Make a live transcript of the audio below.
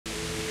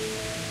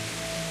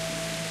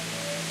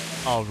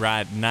All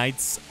right,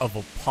 Knights of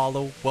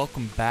Apollo,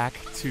 welcome back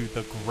to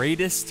the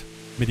greatest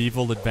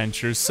medieval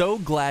adventures. So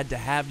glad to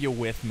have you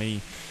with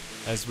me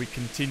as we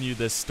continue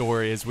this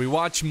story, as we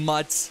watch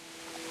mutts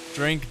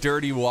drink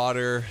dirty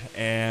water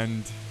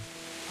and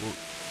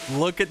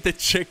look at the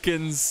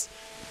chickens,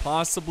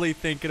 possibly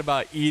thinking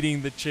about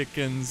eating the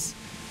chickens.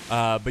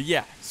 But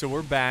yeah, so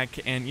we're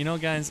back, and you know,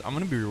 guys, I'm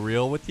gonna be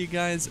real with you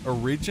guys.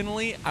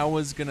 Originally, I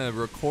was gonna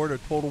record a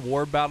Total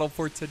War battle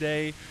for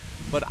today,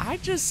 but I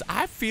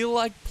feel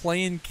like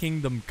playing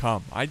Kingdom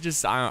Come.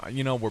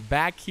 You know, we're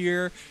back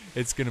here.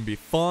 It's gonna be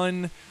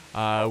fun.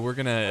 We're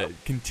gonna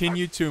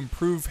continue to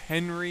improve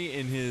Henry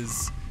in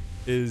his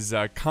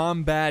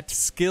combat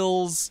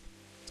skills.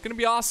 It's gonna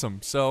be awesome.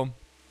 So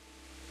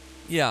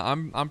yeah,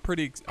 I'm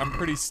pretty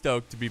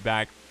stoked to be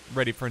back,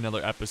 ready for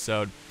another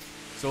episode.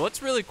 So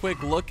let's really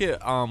quick look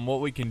at what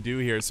we can do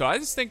here. So I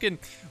was thinking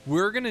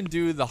we're gonna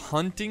do the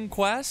hunting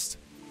quest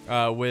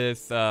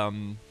with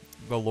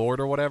the Lord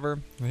or whatever.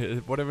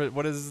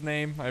 What is his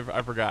name?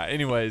 I forgot.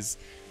 Anyways,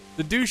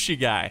 the douchey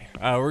guy.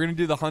 We're gonna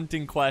do the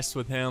hunting quest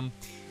with him,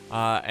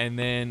 and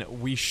then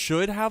we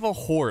should have a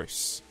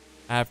horse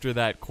after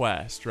that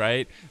quest,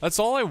 right? That's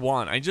all I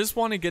want. I just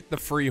want to get the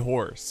free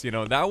horse. You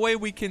know, that way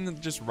we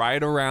can just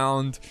ride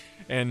around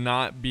and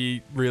not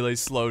be really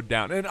slowed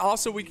down, and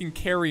also we can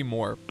carry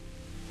more,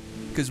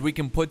 because we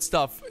can put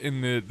stuff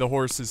in the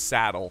horse's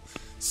saddle.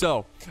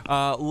 So,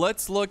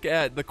 let's look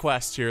at the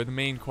quest here, the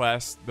main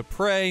quest. The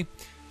prey,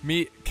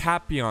 meet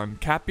Capion,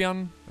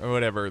 or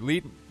whatever.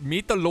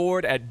 Meet the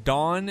Lord at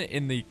dawn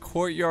in the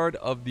courtyard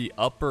of the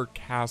upper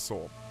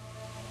castle.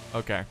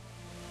 Okay,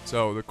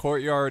 so the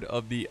courtyard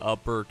of the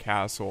upper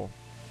castle.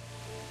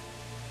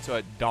 So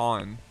at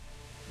dawn.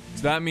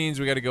 So that means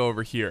we gotta go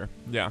over here.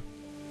 Yeah.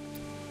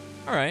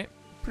 Alright,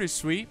 pretty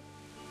sweet.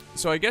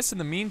 So I guess in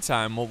the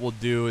meantime, what we'll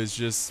do is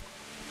just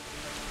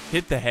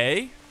hit the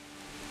hay,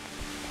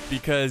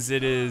 because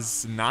it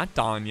is not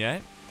dawn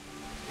yet.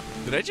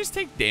 Did I just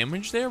take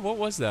damage there? What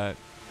was that?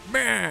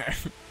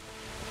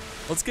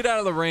 Let's get out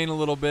of the rain a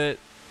little bit.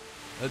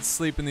 Let's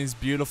sleep in these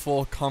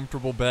beautiful,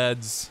 comfortable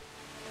beds.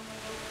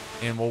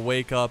 And we'll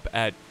wake up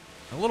at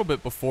a little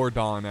bit before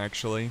dawn,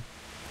 actually.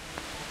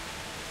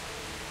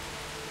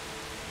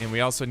 And we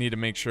also need to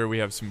make sure we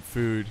have some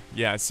food.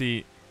 Yeah,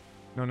 see.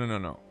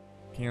 No.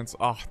 Cancel.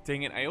 Oh,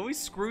 dang it. I always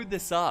screwed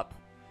this up.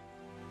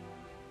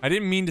 I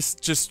didn't mean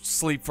to just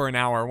sleep for an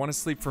hour. I want to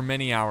sleep for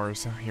many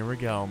hours. Oh, here we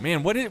go.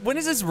 Man, when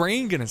is this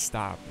rain going to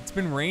stop? It's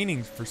been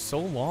raining for so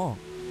long.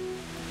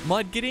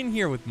 Mud, get in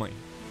here with me.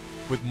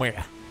 I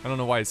don't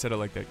know why I said it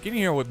like that. Get in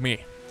here with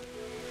me.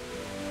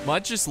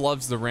 Mud just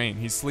loves the rain.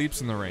 He sleeps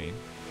in the rain.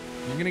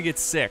 You're going to get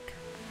sick.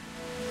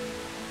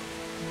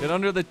 Get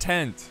under the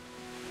tent.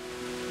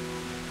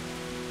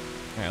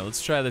 Alright,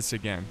 let's try this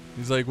again.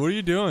 He's like, what are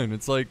you doing?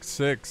 It's like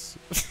 6.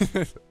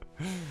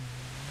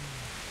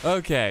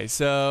 Okay,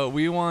 so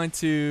we want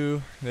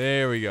to...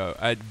 There we go.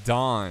 At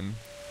dawn.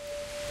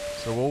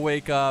 So we'll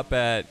wake up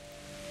at...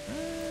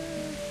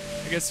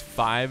 I guess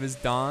 5 is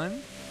dawn.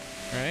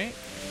 Right?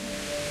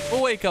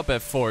 We'll wake up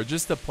at 4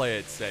 just to play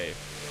it safe.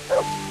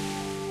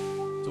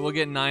 So we'll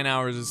get 9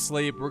 hours of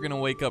sleep. We're going to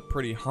wake up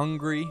pretty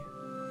hungry.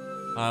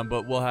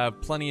 But we'll have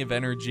plenty of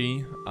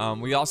energy.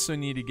 We also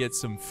need to get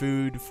some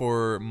food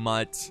for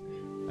Mutt,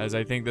 as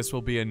I think this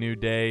will be a new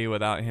day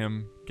without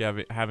him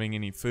having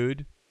any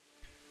food.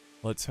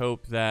 Let's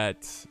hope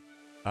that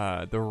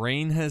the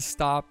rain has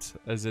stopped,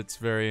 as it's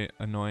very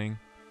annoying.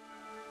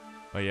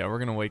 But yeah, we're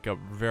going to wake up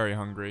very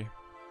hungry.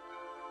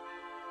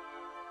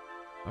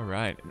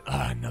 Alright,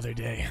 another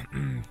day.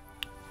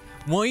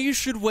 Why you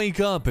should wake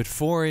up at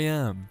 4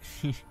 a.m.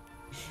 You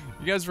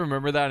guys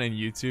remember that on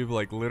YouTube?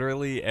 Like,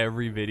 literally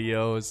every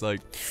video is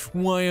like,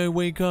 why I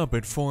wake up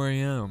at 4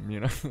 a.m., you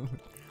know?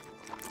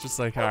 Just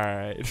like,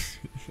 alright.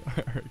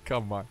 Alright,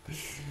 come on.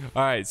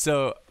 Alright,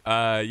 so,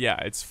 yeah,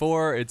 it's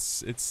 4.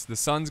 It's the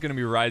sun's gonna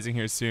be rising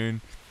here soon.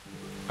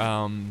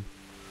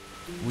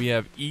 We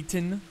have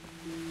eaten.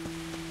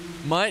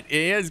 Mutt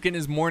is getting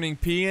his morning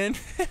pee in.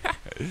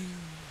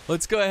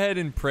 Let's go ahead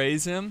and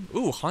praise him.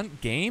 Ooh, hunt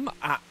game?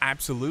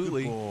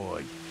 Absolutely. Good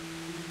boy.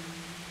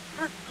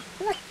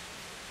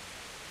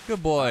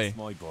 Good boy. That's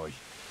my boy.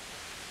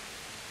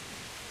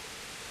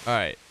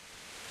 Alright.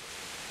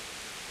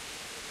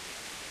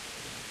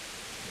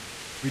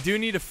 We do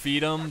need to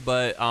feed him,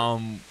 but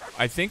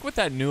I think with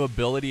that new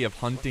ability of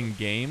hunting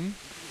game,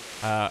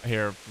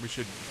 here, we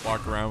should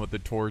walk around with the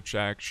torch,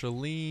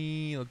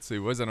 actually. Let's see,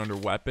 was it under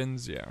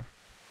weapons? Yeah.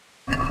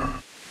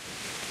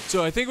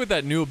 So I think with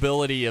that new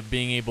ability of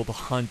being able to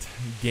hunt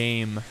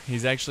game,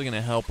 he's actually going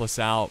to help us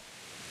out.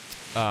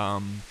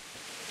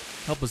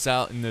 Help us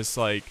out in this,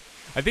 like...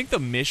 I think the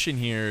mission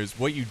here is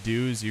what you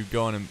do is you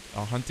go on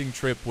a hunting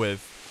trip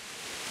with...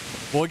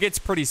 Well, it gets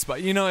pretty...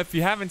 You know, if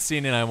you haven't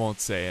seen it, I won't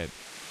say it.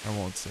 I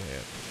won't say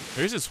it.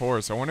 There's his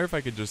horse. I wonder if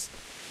I could just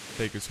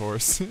take his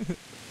horse.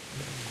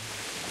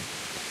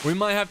 We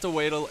might have to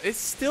wait a... It's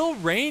still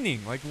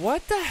raining. Like,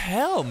 what the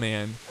hell,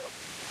 man?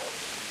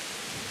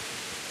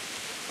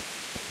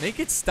 Make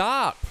it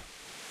stop.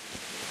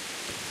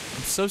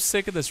 I'm so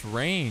sick of this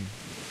rain.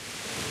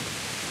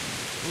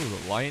 Ooh,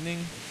 the lightning.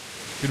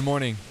 Good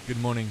morning. Good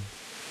morning.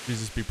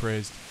 Jesus be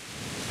praised.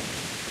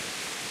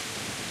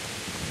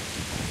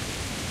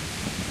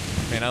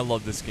 Man, I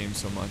love this game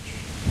so much.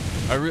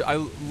 I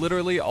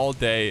literally all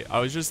day, I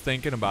was just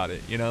thinking about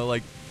it, you know,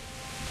 like,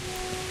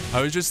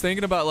 I was just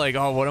thinking about, like,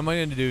 oh, what am I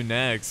going to do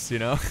next, you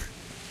know?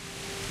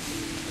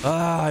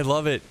 I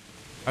love it.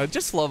 I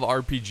just love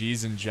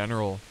RPGs in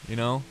general, you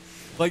know?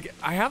 Like,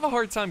 I have a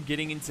hard time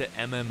getting into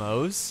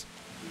MMOs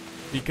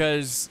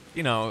because,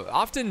 you know,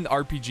 often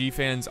RPG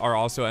fans are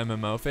also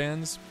MMO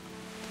fans.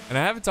 And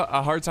I have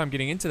a hard time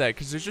getting into that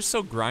because they're just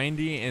so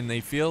grindy and they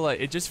feel like,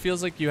 it just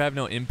feels like you have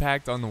no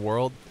impact on the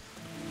world.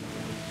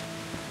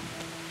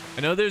 I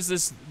know there's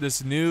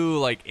this new,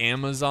 like,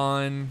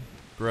 Amazon,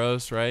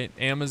 gross, right?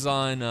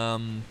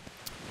 Amazon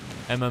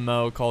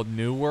MMO called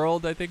New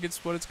World, I think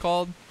it's what it's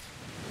called.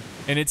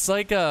 And it's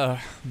like a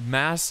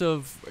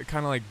massive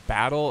kind of like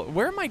battle.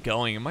 Where am I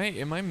going?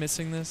 Am I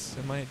missing this?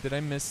 Did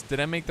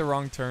I make the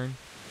wrong turn?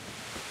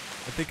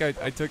 I think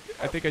I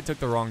took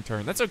the wrong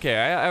turn. That's okay.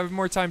 I have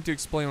more time to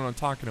explain what I'm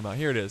talking about.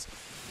 Here it is.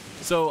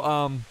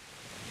 So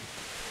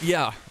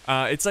yeah,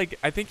 it's like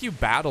I think you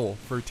battle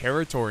for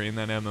territory in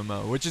that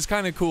MMO, which is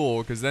kind of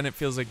cool because then it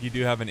feels like you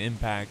do have an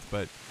impact,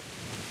 but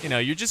you know,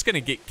 you're just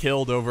gonna get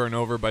killed over and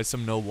over by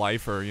some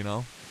no-lifer, you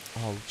know?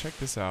 Oh, check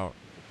this out.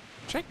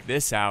 Check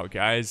this out,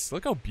 guys.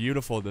 Look how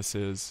beautiful this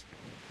is.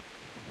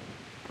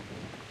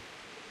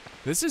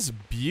 This is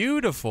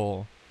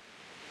beautiful.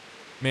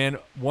 Man,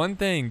 one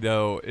thing,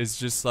 though, is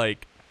just,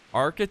 like,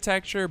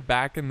 architecture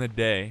back in the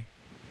day.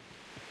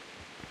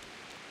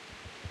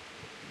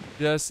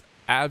 Just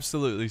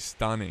absolutely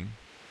stunning.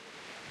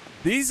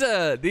 These...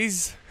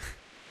 Is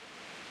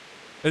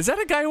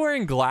that a guy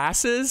wearing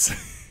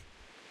glasses?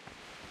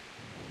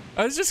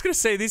 I was just gonna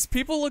say, these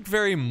people look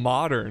very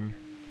modern.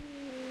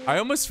 I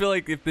almost feel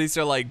like if these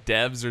are like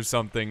devs or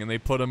something and they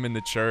put them in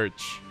the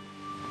church.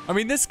 I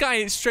mean, this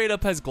guy straight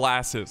up has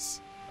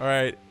glasses.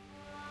 Alright.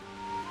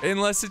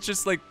 Unless it's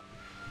just like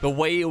the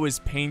way it was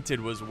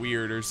painted was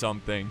weird or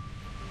something.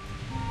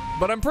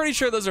 But I'm pretty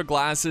sure those are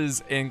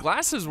glasses, and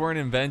glasses weren't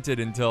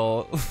invented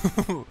until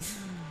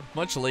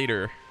much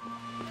later.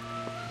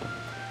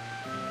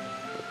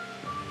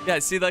 Yeah,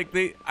 see, like,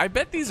 I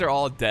bet these are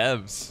all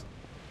devs.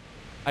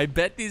 I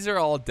bet these are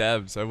all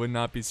devs. I would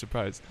not be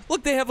surprised.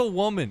 Look, they have a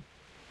woman.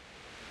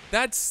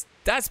 That's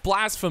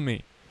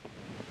blasphemy.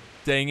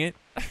 Dang it.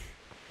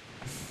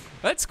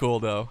 That's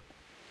cool, though.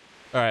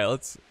 Alright,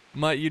 let's...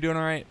 Mutt, you doing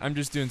alright? I'm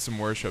just doing some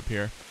worship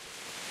here.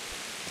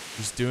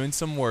 Just doing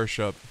some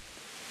worship.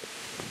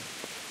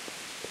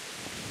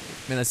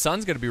 Man, the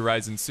sun's gonna be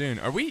rising soon.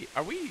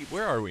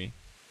 Where are we?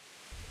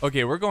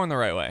 Okay, we're going the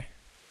right way.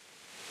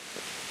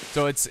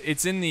 So it's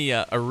in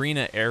the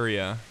arena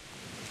area.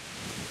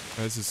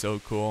 Oh, this is so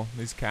cool.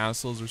 These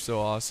castles are so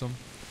awesome.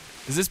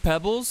 Is this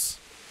Pebbles?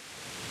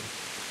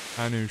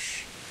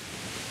 Anush.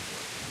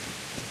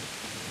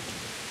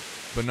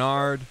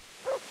 Bernard.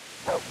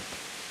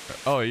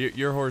 Oh,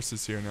 your horse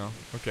is here now.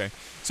 Okay.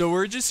 So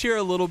we're just here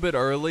a little bit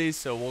early,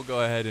 so we'll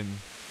go ahead and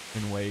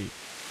wait.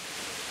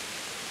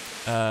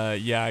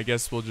 Yeah, I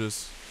guess we'll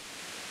just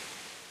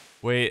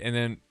wait, and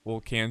then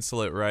we'll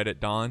cancel it right at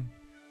dawn.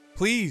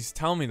 Please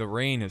tell me the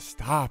rain is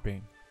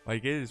stopping.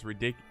 Like, it is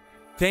ridiculous.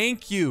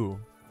 Thank you.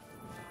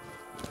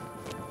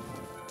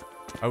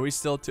 Are we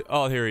still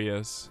oh, here he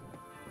is.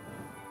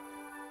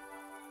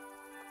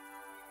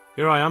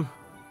 Here I am.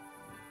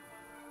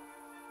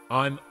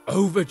 I'm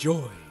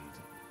overjoyed.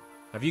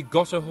 Have you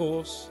got a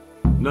horse?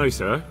 No,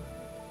 sir.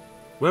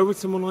 Where would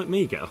someone like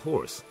me get a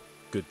horse?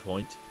 Good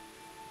point.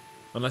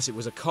 Unless it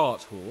was a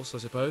cart horse, I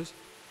suppose.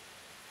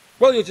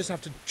 Well, you'll just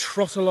have to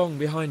trot along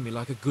behind me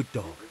like a good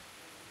dog.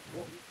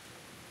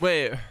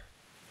 Wait,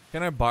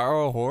 can I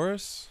borrow a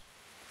horse?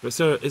 But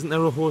sir, isn't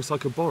there a horse I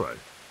could borrow?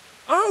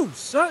 Oh,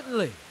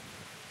 certainly.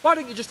 Why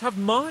don't you just have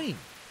mine?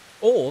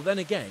 Or, then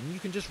again, you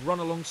can just run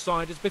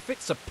alongside as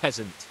befits a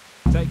peasant.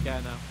 Take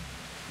care now.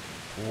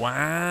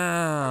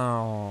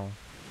 Wow.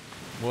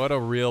 What a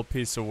real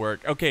piece of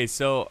work. Okay,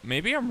 so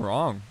maybe I'm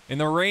wrong. And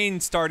the rain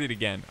started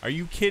again. Are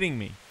you kidding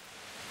me?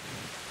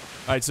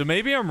 Alright, so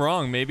maybe I'm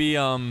wrong. Maybe, you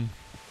don't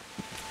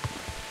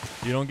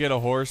get a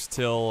horse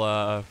till,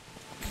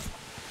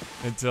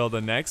 until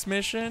the next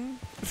mission?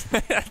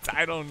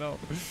 I don't know.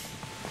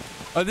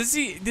 Oh, does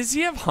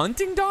he have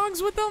hunting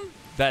dogs with him?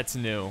 That's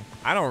new.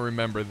 I don't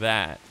remember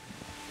that.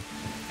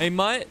 Hey,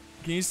 Mutt,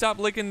 can you stop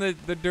licking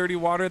the dirty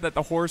water that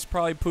the horse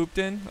probably pooped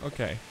in?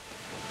 Okay.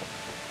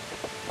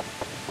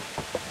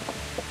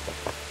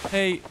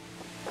 Hey.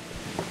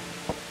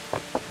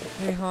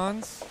 Hey,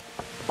 Hans.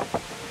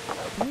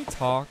 Can we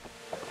talk?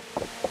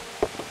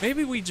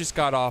 Maybe we just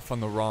got off on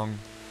the wrong...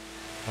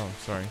 Oh,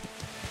 sorry.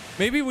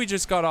 Maybe we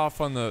just got off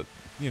on the,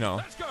 you know,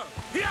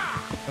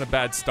 on a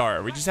bad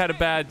start. We just had a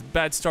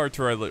bad start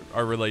to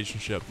our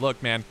relationship.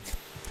 Look, man,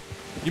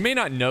 you may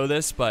not know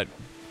this, but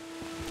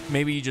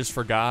maybe you just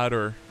forgot,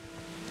 or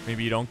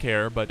maybe you don't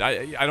care, but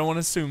I don't want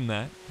to assume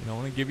that. I don't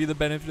want to give you the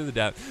benefit of the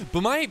doubt.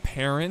 But my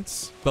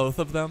parents, both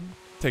of them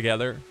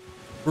together,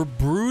 were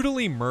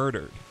brutally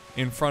murdered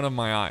in front of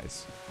my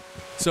eyes.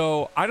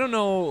 So I don't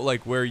know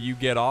like where you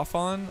get off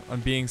on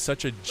being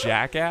such a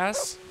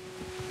jackass.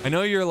 I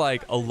know you're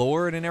like a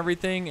lord and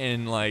everything,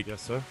 and like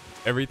Yes, sir.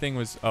 everything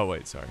was. Oh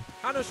wait, sorry.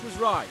 Hanush was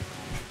right.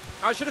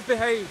 I should have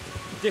behaved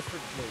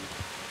differently.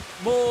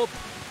 More,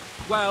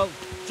 well,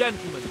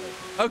 gentlemanly.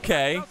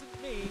 Okay. That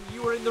doesn't mean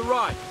you were in the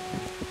right.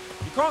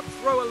 You can't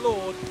throw a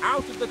lord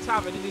out of the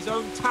tavern in his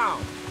own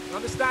town. You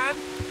understand?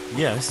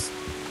 Yes.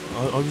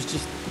 I was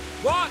just...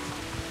 What?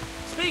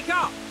 Speak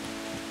up!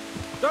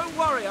 Don't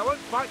worry, I won't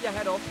bite your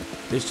head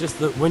off. It's just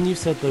that when you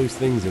said those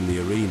things in the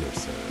arena,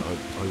 sir,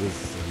 I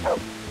was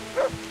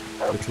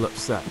a little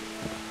upset.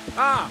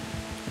 Ah,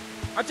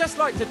 I just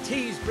like to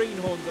tease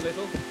greenhorns a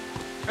little.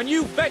 And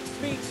you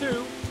vexed me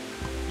too.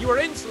 You were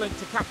insolent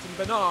to Captain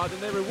Bernard and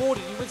they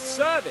rewarded you with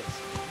service.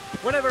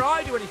 Whenever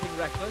I do anything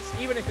reckless,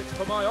 even if it's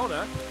for my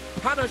honour,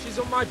 Hanush is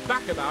on my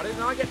back about it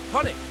and I get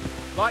punished.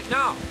 Like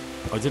now.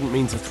 I didn't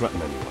mean to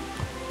threaten anyone.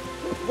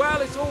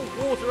 Well, it's all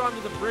water under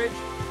the bridge.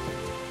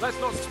 Let's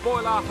not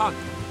spoil our hunt.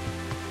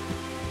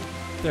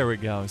 There we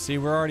go. See,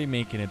 we're already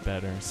making it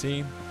better.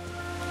 See?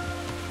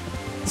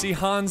 See,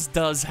 Hans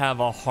does have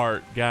a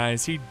heart,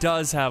 guys. He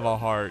does have a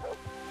heart.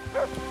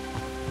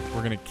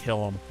 We're gonna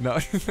kill him. No.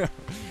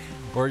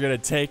 We're gonna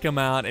take him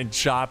out and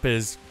chop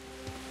his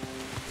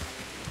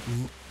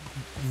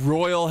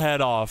royal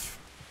head off.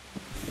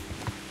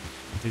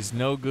 His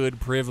no good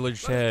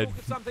privileged head.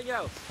 Let's talk of something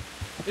else.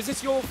 Is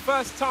this your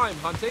first time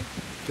hunting?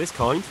 This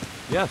kind?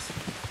 Yes.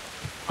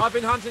 I've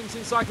been hunting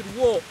since I could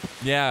walk.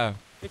 Yeah,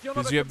 If you're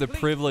not because a you have the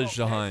complete privilege to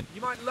blockhead, hunt.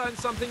 You might learn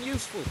something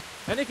useful.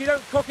 And if you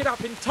don't cock it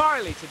up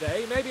entirely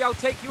today, maybe I'll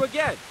take you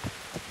again.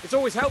 It's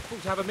always helpful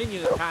to have a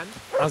minion at hand.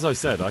 As I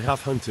said, I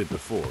have hunted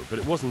before, but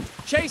it wasn't...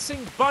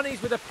 Chasing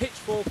bunnies with a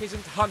pitchfork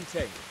isn't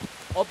hunting.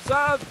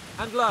 Observe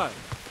and learn.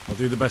 I'll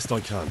do the best I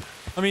can.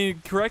 I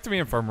mean, correct me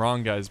if I'm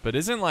wrong, guys, but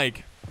isn't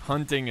like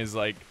hunting is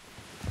like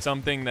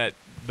something that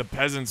the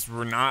peasants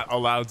were not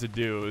allowed to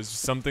do? It's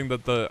something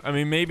that I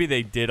mean, maybe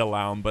they did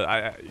allow them,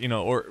 but you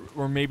know,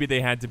 or maybe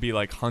they had to be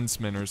like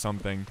huntsmen or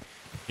something.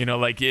 You know,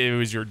 like it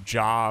was your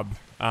job.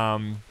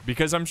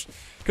 Because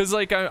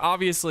like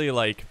obviously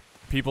like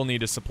people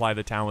need to supply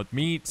the town with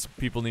meat.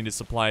 People need to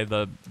supply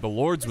the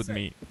lords with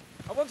meat.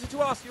 I wanted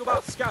to ask you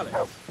about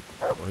scallops.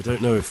 I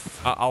don't know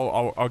if...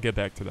 I'll get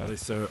back to that.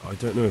 So I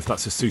don't know if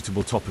that's a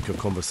suitable topic of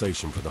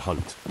conversation for the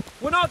hunt.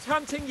 We're not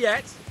hunting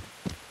yet.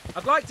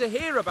 I'd like to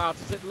hear about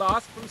it at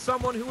last from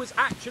someone who was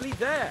actually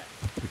there.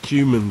 The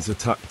Cumans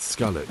attacked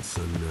Skallets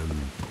and,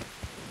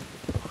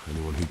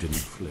 anyone who didn't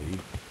flee.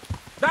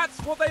 That's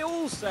what they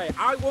all say.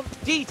 I want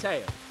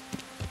detail.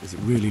 Is it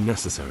really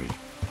necessary,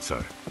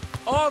 sir?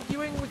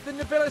 Arguing with the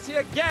nobility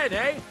again,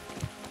 eh?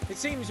 It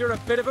seems you're a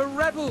bit of a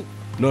rebel.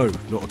 No,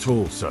 not at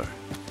all, sir.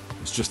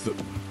 It's just that...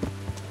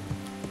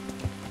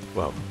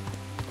 Well,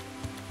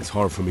 it's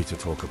hard for me to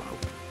talk about.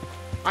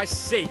 I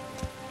see.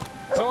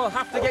 So I'll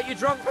have to get you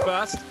drunk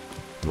first.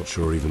 Not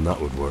sure even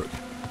that would work.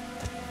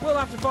 We'll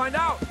have to find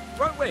out,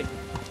 won't we?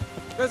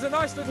 There's a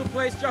nice little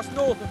place just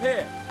north of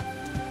here.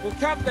 We'll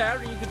camp there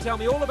and you can tell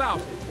me all about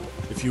it.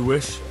 If you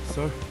wish,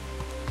 sir.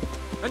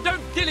 And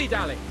don't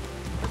dilly-dally.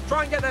 Let's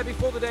try and get there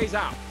before the day's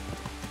out.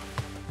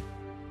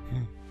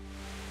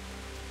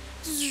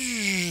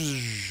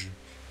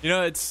 You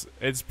know, it's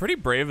pretty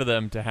brave of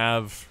them to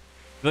have,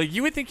 like,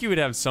 you would think you would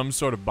have some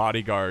sort of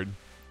bodyguard,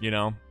 you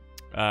know,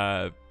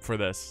 for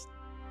this.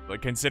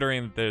 Like,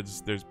 considering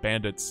that there's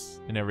bandits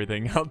and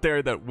everything out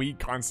there that we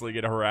constantly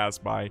get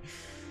harassed by.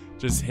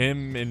 Just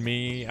him and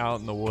me out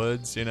in the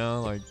woods, you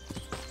know, like.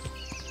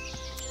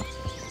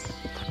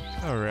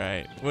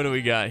 Alright, what do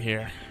we got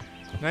here?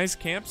 Nice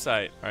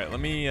campsite. Alright,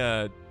 let me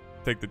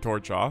take the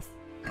torch off.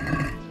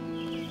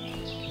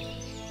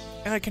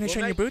 Can I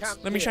shine your boots?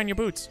 Let me shine your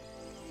boots.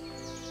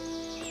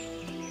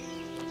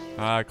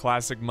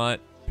 Classic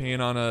mutt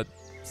peeing on a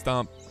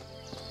stump.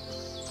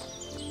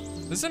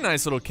 This is a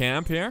nice little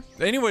camp here.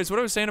 Anyways, what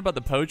I was saying about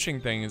the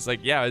poaching thing is like,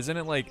 yeah, isn't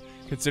it like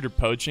considered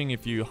poaching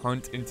if you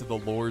hunt into the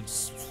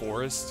Lord's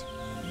forest?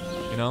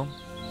 You know?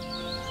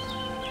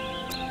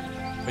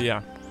 But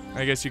yeah,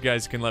 I guess you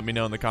guys can let me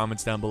know in the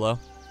comments down below.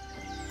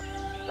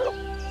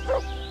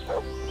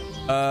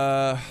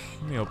 Let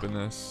me open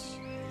this.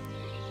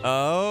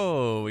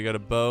 Oh, we got a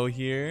bow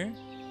here.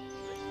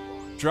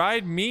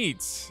 Dried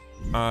meats.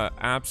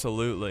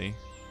 Absolutely.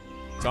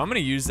 So I'm gonna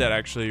use that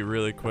actually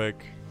really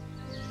quick.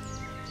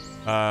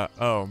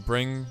 Oh,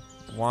 bring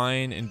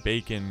wine and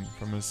bacon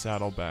from his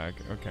saddlebag.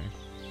 Okay.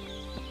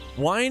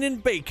 Wine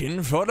and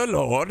bacon for the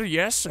Lord,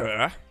 yes,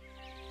 sir.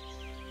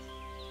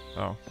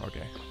 Oh,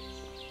 okay.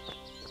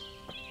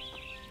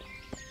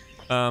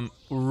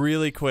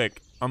 Really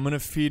quick. I'm gonna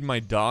feed my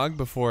dog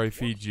before I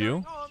feed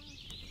you.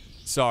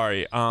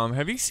 Sorry,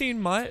 have you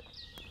seen Mutt?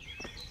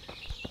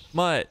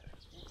 Mutt.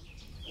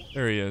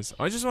 There he is.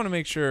 I just want to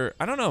make sure.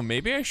 I don't know,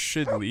 maybe I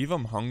should leave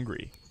him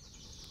hungry.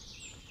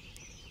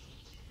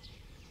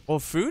 Well,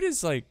 food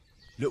is like...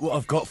 Look what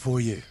I've got for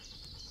you.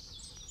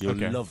 You'll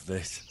Okay. love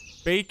this.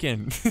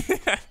 Bacon.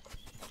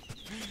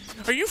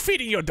 Are you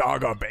feeding your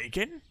dog our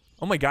bacon?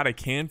 Oh my god, I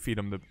can feed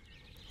him the...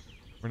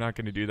 We're not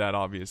going to do that,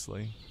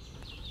 obviously.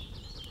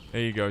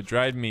 There you go.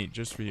 Dried meat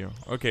just for you.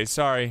 Okay,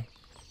 sorry.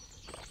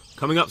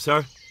 Coming up,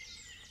 sir.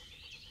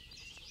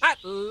 At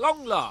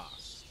long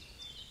last.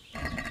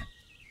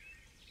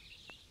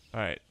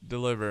 Alright,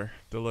 deliver.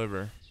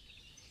 Deliver.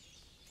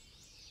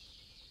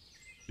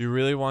 You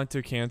really want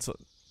to cancel?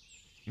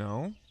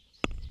 No?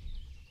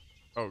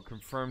 Oh,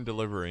 confirm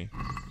delivery.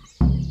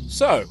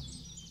 So,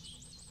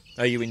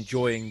 are you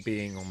enjoying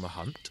being on the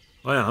hunt?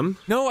 I am.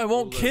 No, I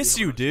won't Although kiss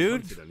we you, haven't actually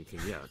dude. hunted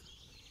anything yet.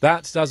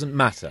 That doesn't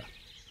matter.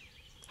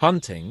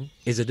 Hunting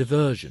is a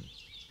diversion.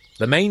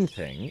 The main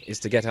thing is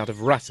to get out of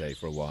Rattay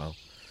for a while.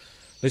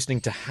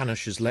 Listening to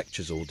Hanush's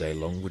lectures all day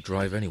long would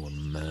drive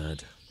anyone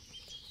mad.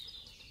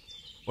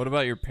 What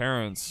about your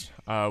parents?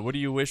 What do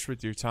you wish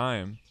with your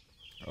time?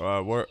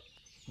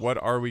 What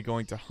are we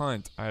going to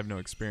hunt? I have no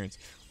experience.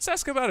 Let's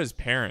ask about his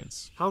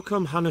parents. How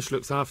come Hanush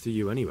looks after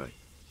you anyway?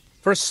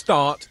 For a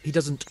start, he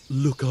doesn't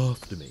look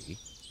after me.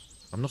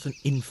 I'm not an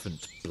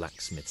infant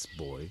blacksmith's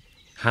boy.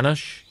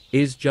 Hanush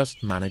is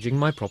just managing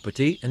my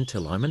property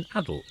until I'm an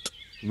adult.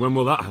 When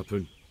will that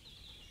happen?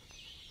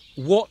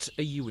 What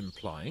are you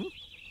implying?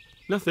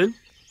 Nothing.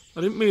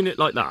 I didn't mean it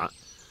like that.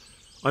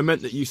 I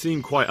meant that you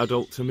seem quite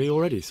adult to me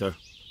already, sir.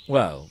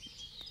 Well,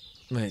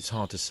 it's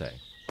hard to say.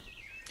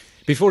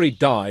 Before he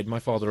died, my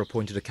father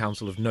appointed a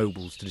council of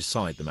nobles to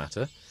decide the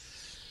matter.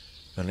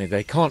 Only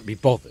they can't be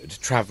bothered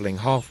travelling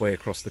halfway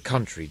across the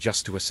country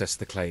just to assess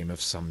the claim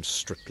of some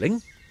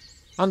stripling.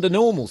 Under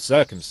normal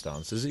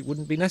circumstances, it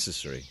wouldn't be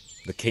necessary.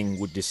 The king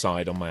would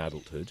decide on my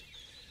adulthood.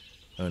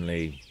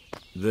 Only...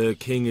 The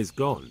king is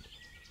gone.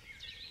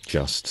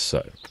 just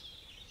so.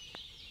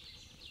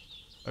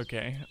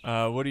 Okay,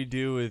 what do you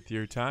do with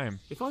your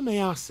time? If I may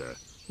ask, sir,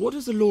 what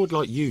does a lord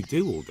like you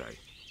do all day?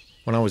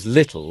 When I was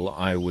little,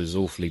 I was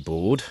awfully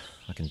bored,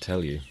 I can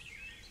tell you.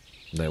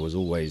 There was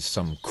always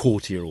some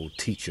courtier or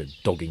teacher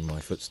dogging my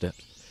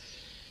footsteps.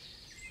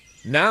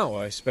 Now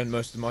I spend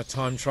most of my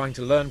time trying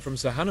to learn from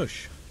Sir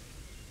Hanush.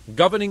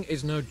 Governing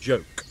is no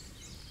joke,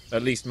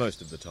 at least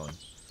most of the time.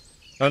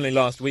 Only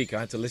last week I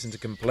had to listen to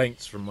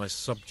complaints from my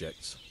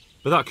subjects.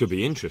 But that could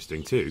be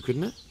interesting too,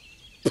 couldn't it?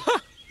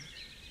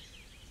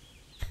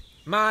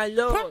 My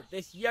lord,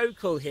 this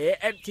yokel here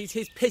empties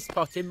his piss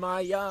pot in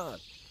my yard.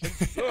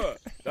 Sir,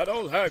 that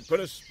old hag put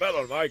a spell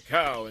on my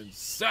cow, and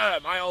Sir,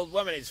 my old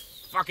woman is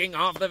fucking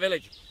half the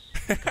village.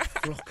 a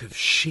flock of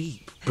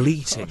sheep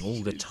bleating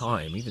all the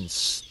time. Even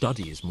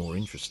study is more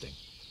interesting.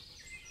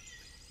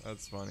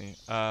 That's funny.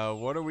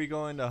 What are we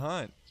going to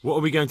hunt? What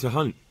are we going to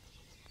hunt?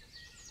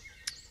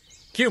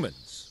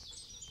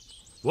 Humans.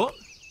 What?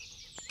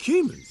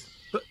 Humans?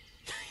 But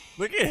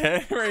Look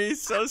at Henry,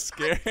 he's so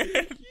scared. You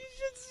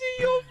should see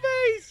your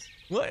face.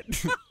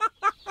 What?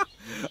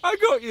 I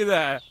got you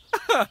there.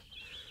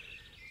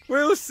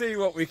 We'll see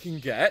what we can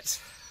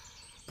get.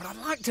 But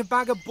I'd like to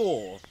bag a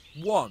boar.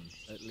 One,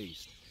 at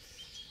least.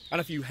 And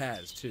a few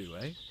hares, too,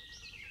 eh?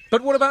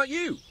 But what about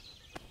you?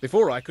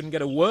 Before I couldn't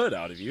get a word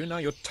out of you, now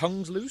your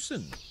tongue's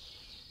loosened.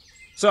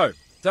 So,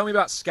 tell me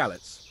about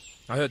Skalitz.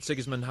 I heard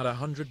Sigismund had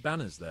 100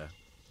 banners there.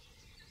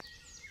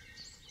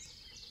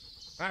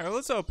 All right,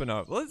 let's open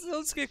up.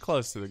 Let's get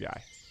close to the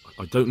guy.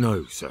 I don't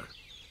know, sir.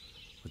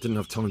 I didn't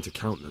have time to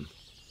count them.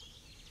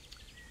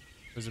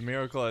 It was a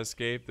miracle I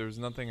escaped. There was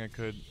nothing I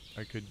could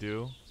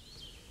do.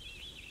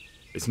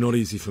 It's not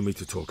easy for me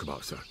to talk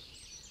about, sir.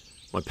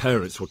 My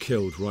parents were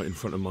killed right in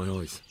front of my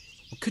eyes.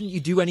 Well, couldn't you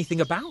do anything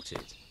about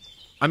it?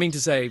 I mean to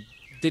say,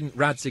 didn't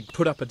Radzig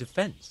put up a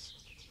defence?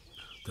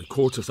 They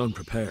caught us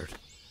unprepared.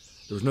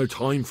 There was no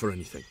time for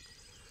anything.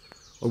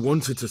 I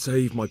wanted to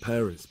save my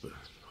parents, but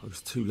I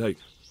was too late.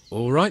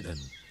 All right, then.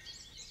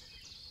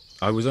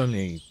 I was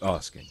only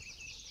asking.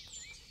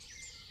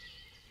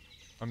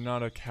 I'm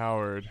not a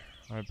coward.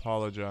 I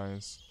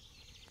apologize.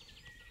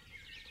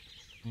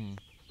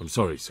 I'm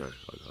sorry, sir.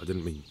 I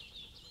didn't mean...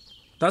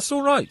 That's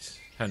all right,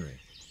 Henry.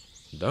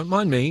 Don't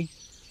mind me.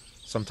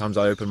 Sometimes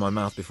I open my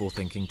mouth before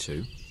thinking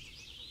too.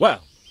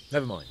 Well,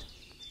 never mind.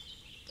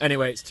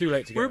 Anyway, it's too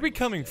late to go. We're anywhere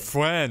becoming today.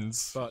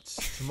 friends. But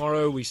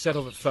tomorrow we set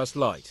off at first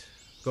light.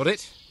 Got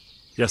it?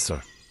 Yes,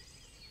 sir.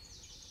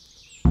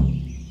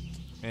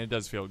 And it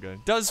does feel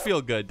good. Does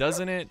feel good,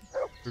 doesn't it?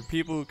 For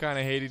people who kind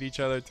of hated each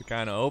other to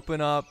kind of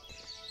open up,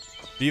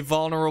 be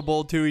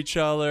vulnerable to each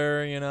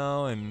other, you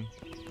know, and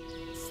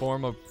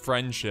form a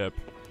friendship.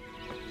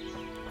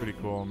 Pretty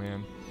cool,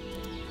 man.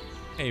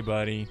 Hey,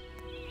 buddy.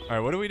 All right,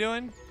 what are we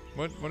doing?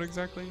 What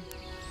exactly?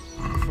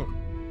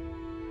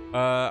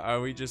 Are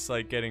we just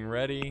like getting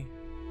ready?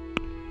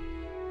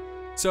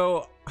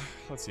 So,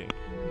 let's see.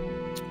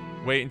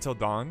 Wait until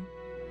dawn.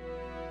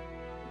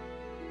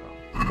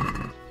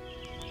 Oh.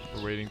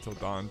 We're waiting till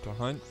dawn to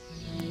hunt.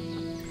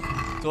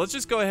 So let's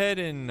just go ahead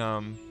and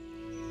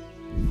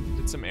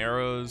get some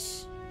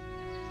arrows.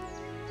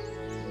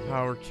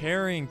 We're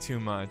carrying too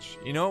much.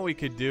 You know what we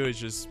could do is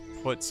just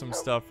put some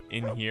stuff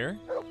in here,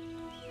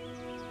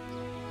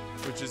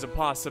 which is a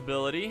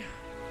possibility.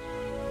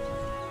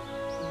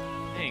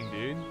 Dang,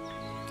 dude.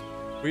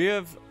 Do we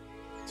have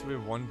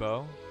one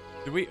bow?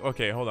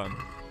 Okay, hold on.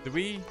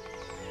 We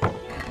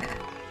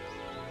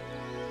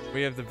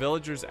have the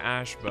villager's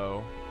ash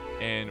bow.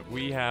 and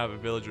we have a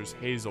villager's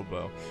hazel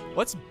bow.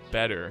 What's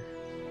better?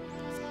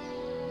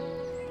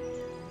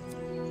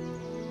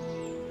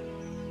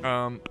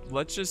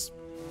 Let's just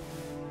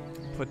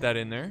put that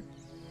in there,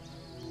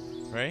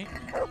 right?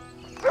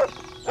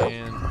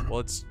 And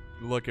let's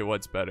look at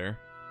what's better.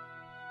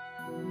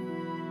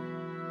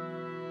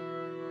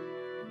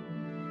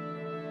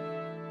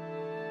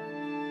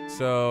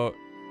 So,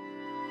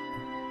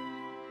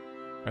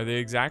 are they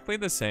exactly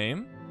the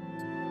same?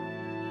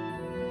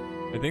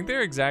 I think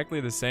they're exactly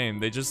the same.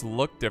 They just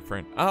look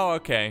different. Oh,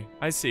 okay.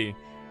 I see.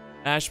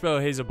 Ash bow,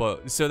 hazel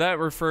bow. So that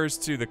refers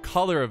to the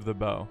color of the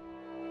bow.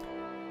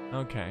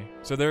 Okay.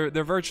 So they're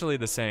virtually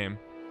the same.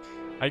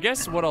 I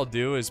guess what I'll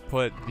do is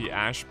put the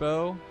ash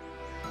bow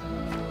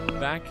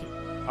back.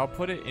 I'll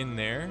put it in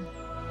there.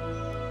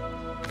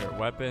 Here,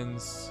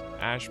 weapons,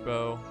 ash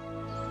bow.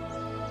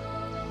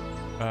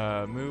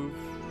 Move.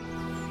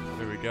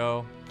 There we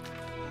go.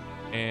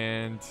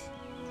 And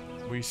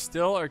we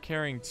still are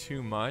carrying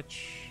too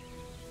much.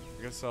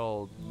 I guess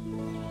I'll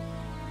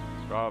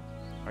drop.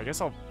 I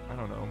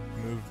don't know,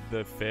 move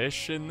the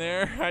fish in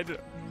there. I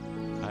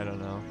don't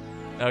know.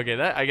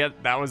 Okay, I guess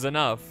that was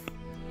enough.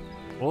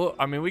 Well,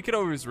 I mean, we could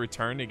always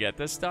return to get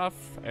this stuff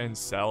and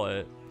sell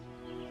it.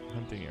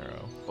 Hunting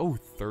arrow. Oh,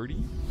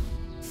 30?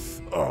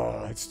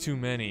 Oh, that's too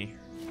many.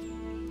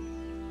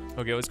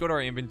 Okay, let's go to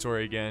our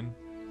inventory again.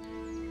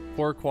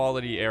 Poor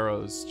quality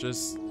arrows.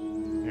 Just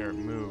here,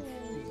 move.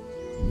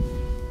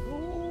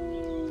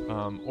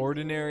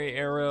 Ordinary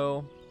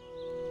arrow.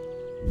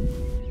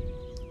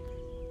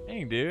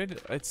 Dang,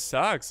 dude, it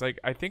sucks. Like,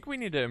 I think we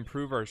need to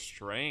improve our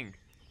strength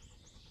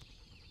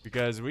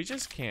because we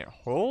just can't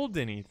hold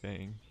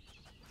anything.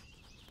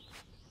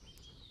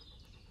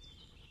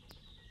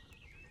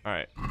 All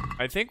right,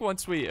 I think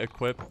once we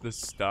equip this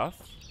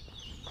stuff,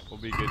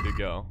 we'll be good to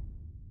go.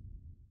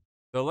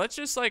 So let's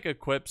just like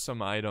equip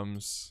some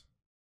items.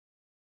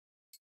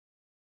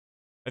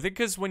 I think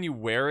because when you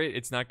wear it,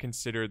 it's not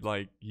considered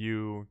like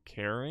you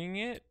carrying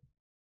it.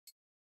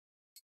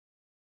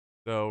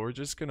 So we're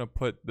just gonna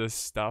put this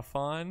stuff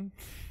on.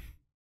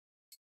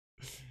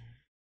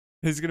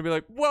 He's gonna be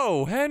like,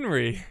 whoa,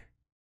 Henry,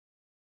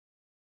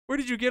 where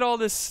did you get all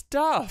this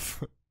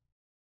stuff?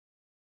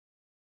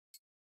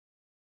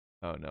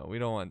 Oh no, we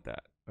don't want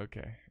that.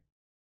 Okay.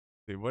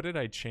 See, what did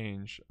I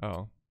change?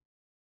 Oh.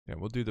 Yeah,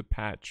 we'll do the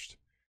patch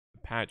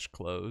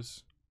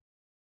clothes.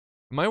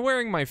 Am I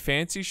wearing my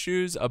fancy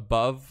shoes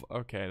above?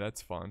 Okay,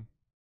 that's fun.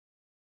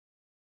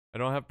 I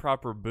don't have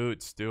proper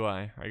boots, do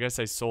I? I guess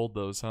I sold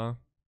those, huh?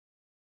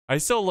 I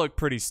still look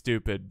pretty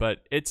stupid, but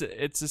it's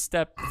a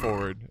step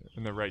forward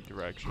in the right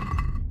direction.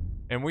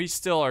 And we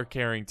still are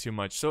carrying too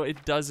much, so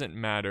it doesn't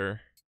matter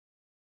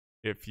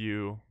if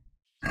you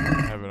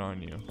have it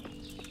on you.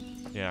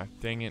 Yeah,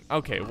 dang it.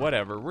 Okay,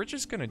 whatever. We're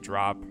just gonna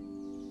drop.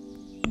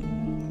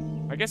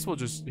 I guess we'll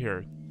just,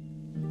 here.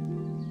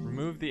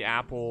 Remove the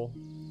apple.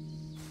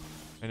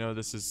 I know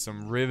this is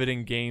some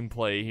riveting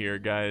gameplay here,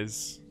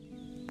 guys.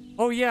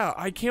 Oh yeah,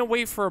 I can't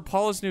wait for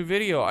Apollo's new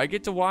video. I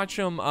get to watch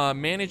him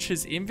manage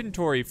his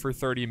inventory for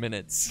 30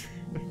 minutes.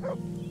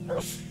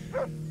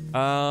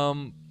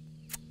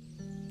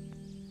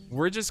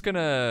 We're just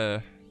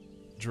gonna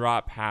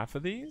drop half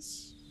of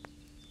these.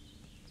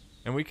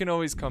 And we can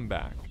always come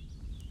back.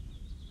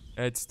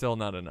 It's still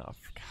not enough.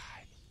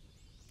 God.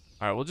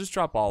 Alright, we'll just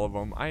drop all of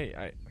them.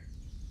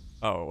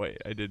 Oh, wait,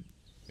 I did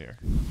here.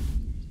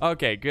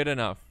 Okay, good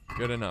enough.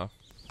 Good enough.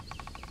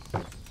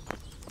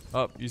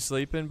 Oh, you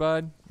sleeping,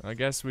 bud? I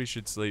guess we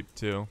should sleep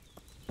too.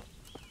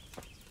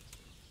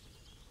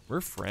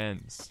 We're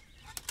friends.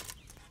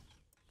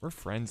 We're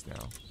friends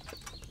now.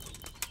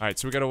 Alright,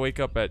 so we gotta wake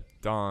up at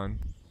dawn.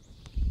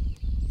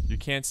 You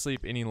can't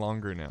sleep any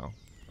longer now.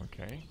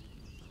 Okay.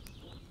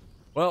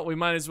 Well, we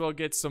might as well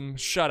get some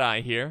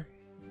shut-eye here.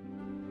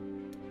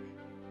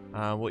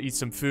 We'll eat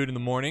some food in the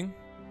morning.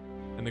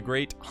 And the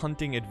great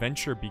hunting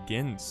adventure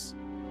begins.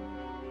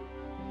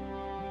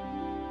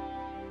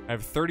 I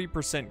have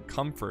 30%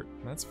 comfort.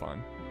 That's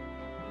fun.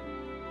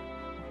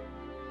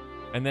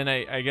 And then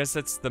I guess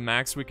that's the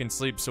max we can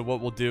sleep, so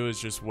what we'll do is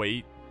just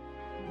wait.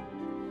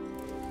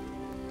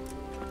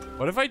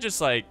 What if I just,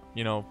 like,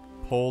 you know,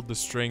 pulled the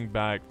string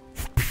back?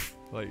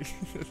 Like,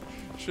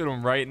 shoot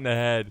him right in the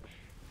head.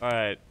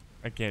 Alright,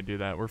 I can't do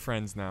that. We're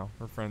friends now.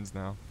 We're friends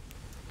now.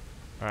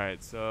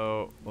 Alright,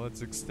 so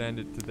let's extend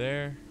it to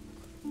there.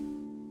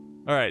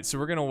 Alright, so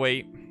we're gonna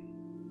wait.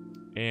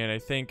 And I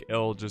think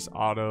it'll just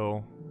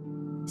auto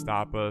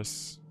stop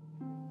us.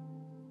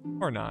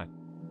 Or not.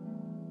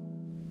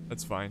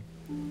 That's fine.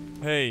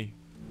 Hey,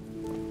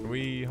 are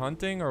we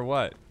hunting or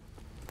what?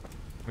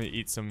 Let me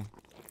eat some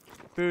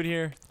food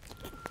here.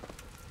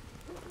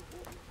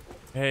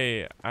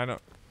 Hey,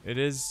 it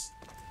is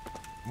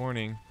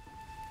morning.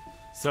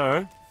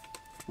 Sir?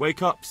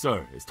 Wake up,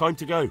 sir. It's time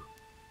to go.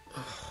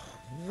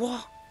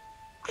 What?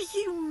 Are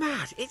you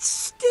mad? It's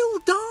still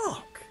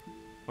dark.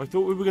 I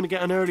thought we were going to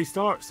get an early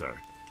start, sir.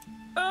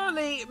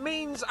 Early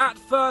means at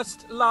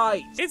first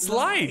light. It's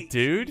light,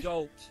 dude.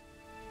 Dolt.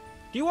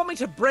 Do you want me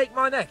to break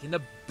my neck in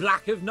the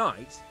black of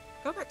night?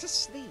 Go back to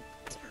sleep.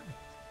 Damn it.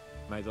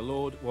 May the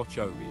Lord watch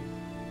over you.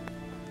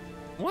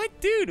 What,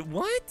 dude?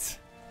 What?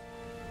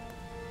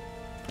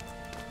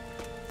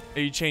 Are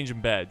you changing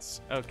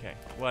beds? Okay,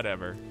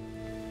 whatever.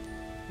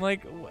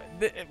 Like,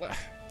 all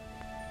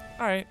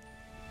right.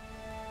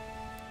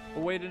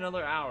 We'll wait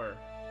another hour.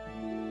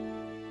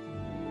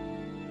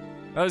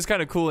 That was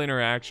kind of cool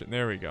interaction.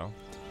 There we go.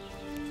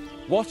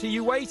 What are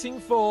you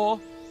waiting for?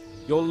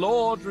 Your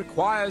lord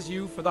requires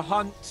you for the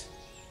hunt.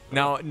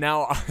 Now.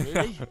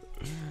 Really?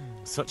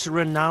 Such a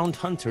renowned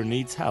hunter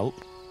needs help.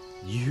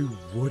 You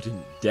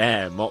wouldn't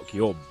dare mock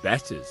your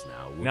betters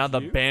now, would Now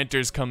the you?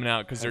 banter's coming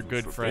out because they're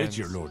good friends.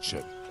 Your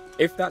lordship.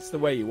 If that's the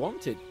way you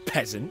want it,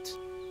 peasant,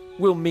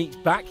 we'll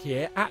meet back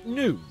here at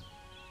noon.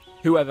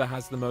 Whoever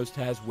has the most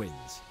hares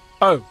wins.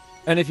 Oh,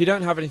 and if you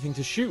don't have anything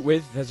to shoot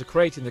with, there's a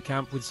crate in the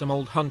camp with some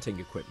old hunting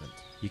equipment.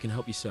 You can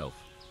help yourself.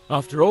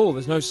 After all,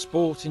 there's no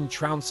sport in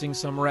trouncing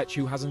some wretch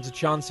who hasn't a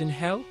chance in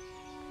hell.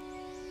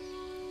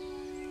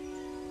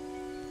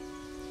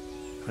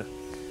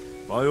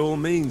 By all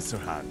means, Sir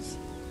Hans.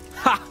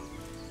 Ha!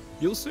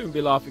 You'll soon be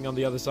laughing on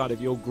the other side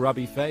of your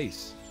grubby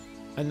face.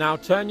 And now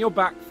turn your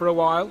back for a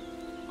while.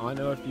 I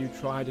know a few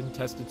tried and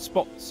tested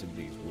spots in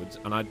these woods,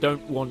 and I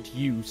don't want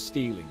you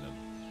stealing them.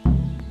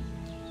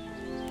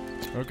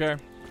 Okay.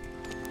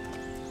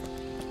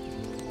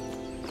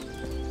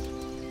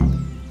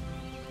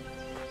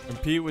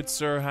 Compete with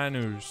Sir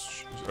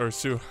Hanus or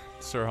Sir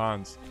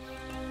Hans.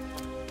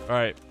 All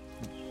right,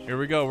 here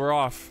we go. We're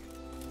off.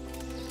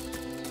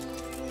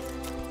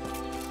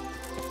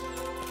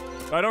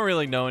 I don't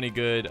really know any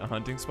good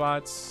hunting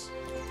spots.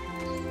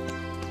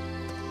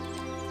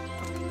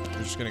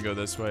 We're just gonna go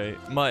this way.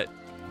 Mutt,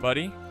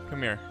 buddy,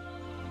 come here.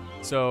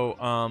 So,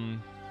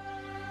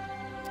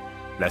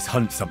 Let's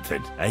hunt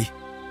something, eh?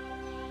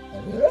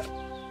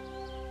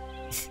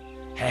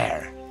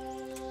 Hare.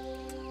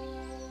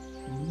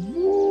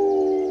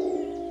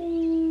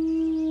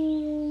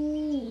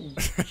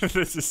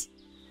 this is...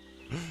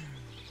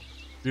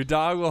 Your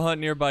dog will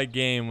hunt nearby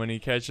game. When he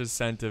catches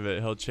scent of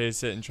it, he'll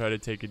chase it and try to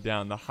take it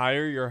down. The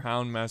higher your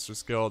hound master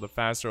skill, the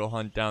faster he'll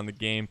hunt down the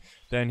game.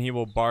 Then he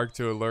will bark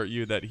to alert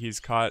you that he's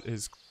caught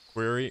his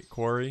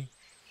quarry.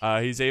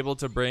 He's able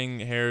to bring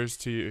hares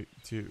to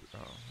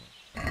oh,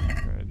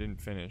 I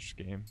didn't finish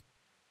game.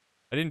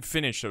 I didn't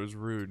finish, that was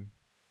rude.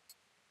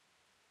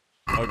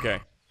 Okay.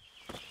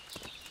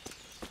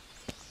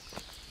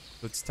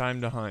 It's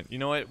time to hunt. You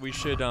know what? We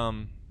should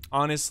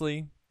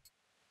honestly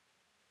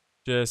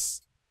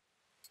just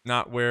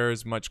not wear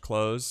as much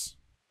clothes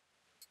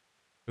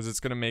because it's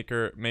gonna make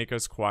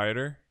us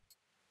quieter.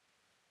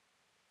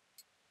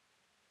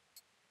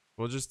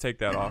 We'll just take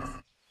that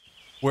off.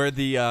 Wear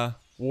the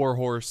war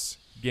horse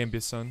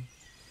gambeson.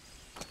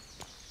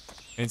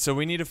 And so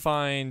we need to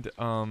find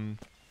oh.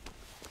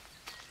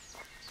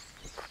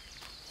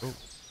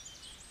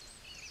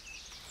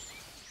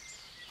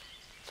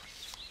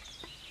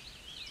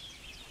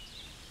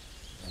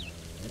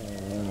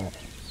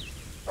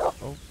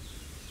 Oh.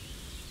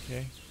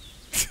 Okay.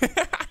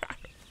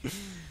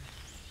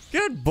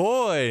 Good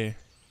boy.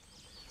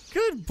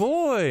 Good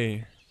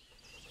boy.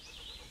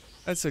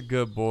 That's a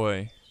good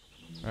boy.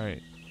 All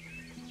right.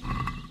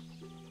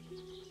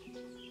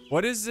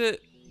 What is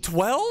it?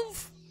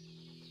 12?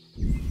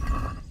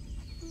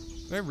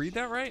 Did I read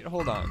that right?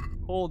 Hold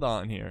on. Hold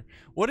on here.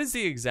 What is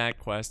the exact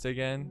quest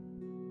again?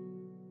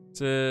 It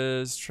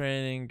says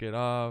training, get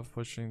off,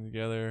 pushing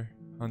together,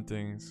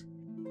 huntings.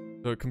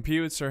 So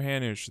compete with Sir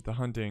Hanush at the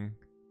hunting.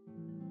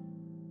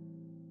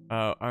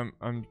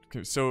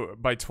 So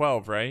by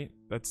 12, right?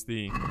 That's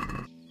the...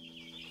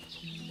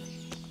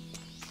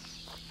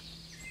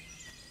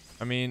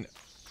 I mean,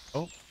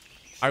 oh,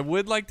 I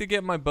would like to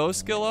get my bow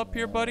skill up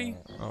here, buddy.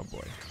 Oh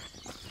boy.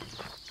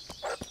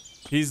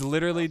 He's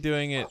literally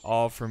doing it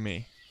all for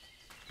me.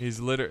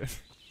 He's literally...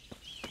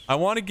 I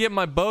want to get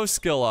my bow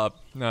skill up.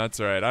 No, it's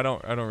all right. I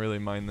don't really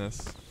mind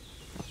this.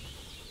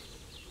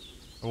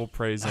 I will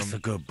praise him. That's a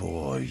good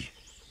boy.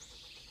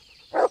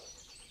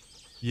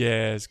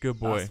 Yes, good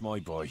boy. That's my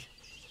boy.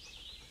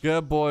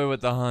 Good boy with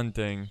the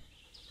hunting.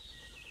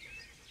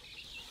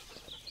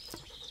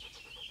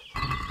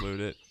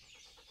 Loot it.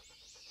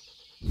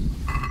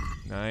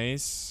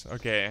 Nice.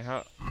 Okay,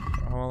 how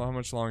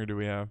much longer do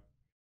we have?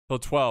 Till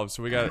 12,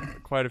 so we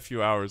got quite a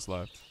few hours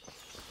left.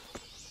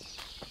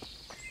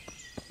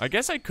 I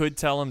guess I could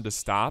tell him to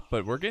stop,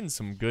 but we're getting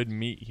some good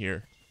meat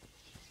here.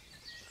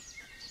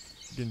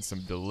 Getting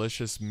some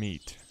delicious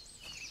meat.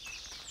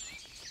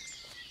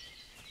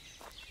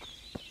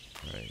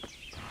 Alright.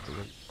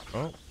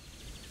 Oh.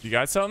 You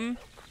got something?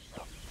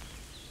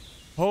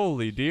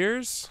 Holy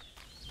deers.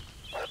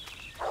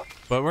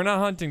 But we're not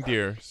hunting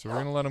deer, so we're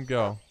gonna let them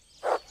go.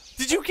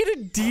 Did you get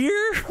a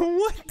deer?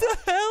 What the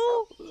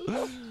hell?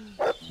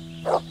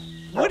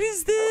 What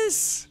is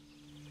this?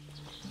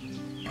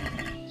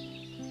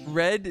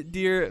 Red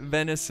deer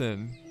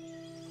venison.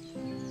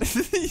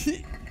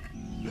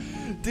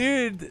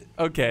 Dude,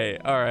 okay,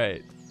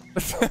 alright.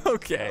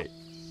 Okay.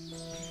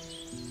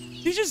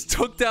 He just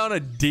took down a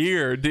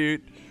deer,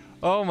 dude.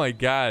 Oh my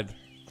god.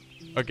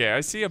 Okay, I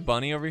see a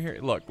bunny over here.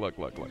 Look.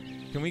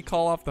 Can we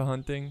call off the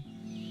hunting?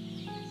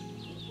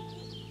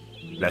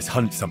 Let's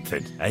hunt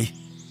something, eh?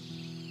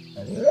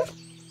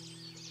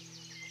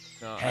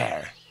 No,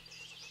 Hare.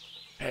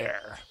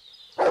 Hare.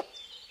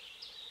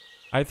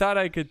 I thought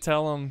I could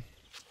tell him.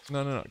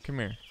 No, come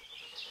here.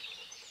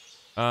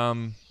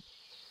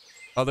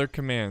 Other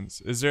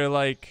commands. Is there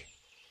like...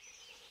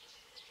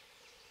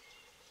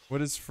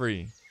 What is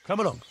free? Come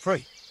along,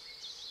 free.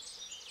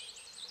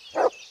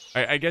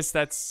 I guess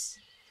that's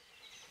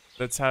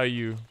how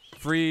you...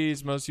 Free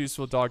is most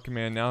useful dog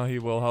command. Now he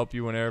will help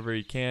you whenever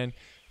he can.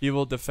 He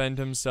will defend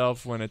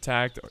himself when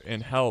attacked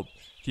and help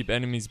keep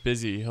enemies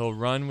busy. He'll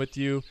run with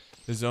you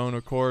his own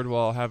accord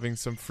while having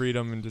some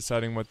freedom in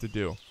deciding what to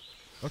do.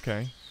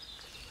 Okay.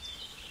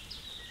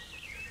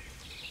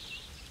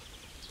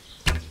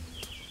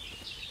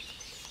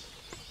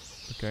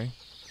 Okay.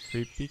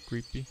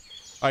 Creepy.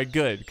 Alright,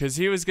 good. Because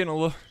he was gonna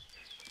look...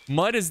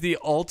 Mud is the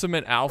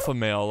ultimate alpha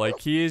male. Like,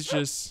 he is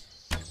just...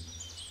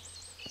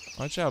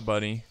 Watch out,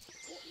 buddy.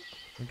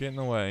 Don't get in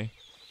the way.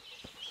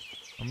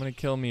 I'm gonna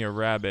kill me a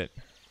rabbit.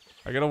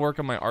 I gotta work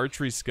on my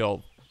archery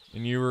skill.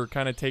 And you were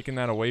kind of taking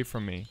that away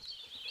from me.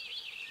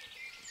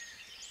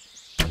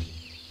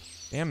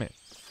 Damn it.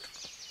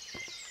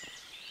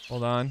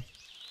 Hold on.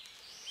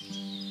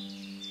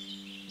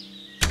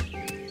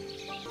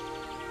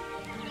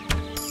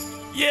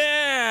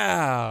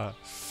 Yeah!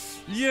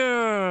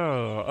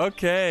 Yeah!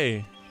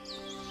 Okay.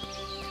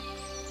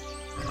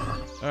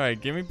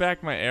 Alright, give me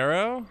back my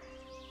arrow.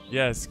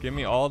 Yes, give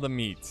me all the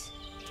meat.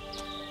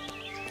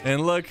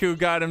 And look who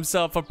got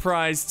himself a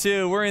prize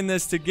too. We're in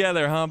this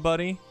together, huh,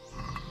 buddy?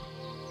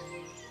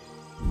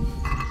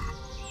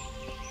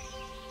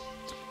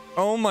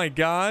 Oh my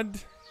god.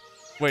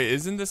 Wait,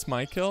 isn't this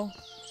my kill?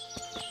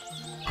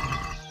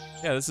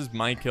 Yeah, this is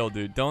my kill,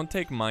 dude. Don't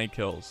take my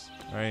kills,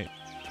 alright?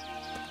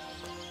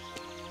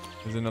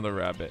 There's another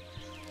rabbit.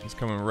 He's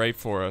coming right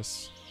for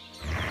us.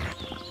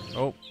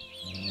 Oh.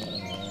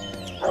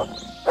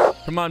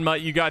 Come on,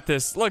 Mutt, you got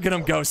this. Look at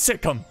him go.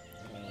 Sick him.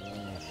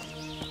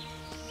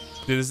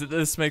 Dude,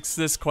 this makes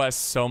this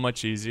quest so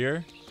much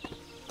easier.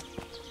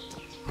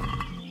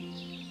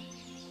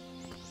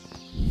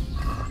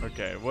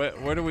 Okay,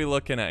 what are we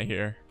looking at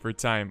here for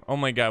time? Oh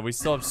my god, we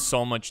still have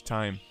so much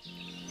time.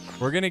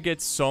 We're gonna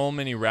get so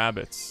many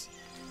rabbits.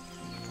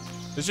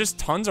 There's just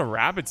tons of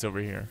rabbits over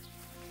here.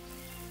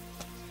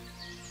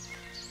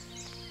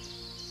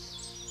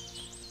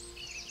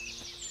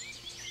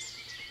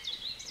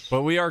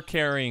 But we are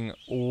carrying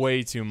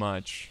way too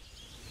much.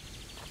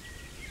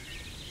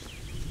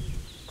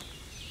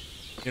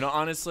 You know,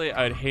 honestly,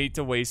 I'd hate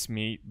to waste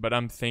meat, but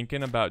I'm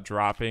thinking about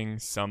dropping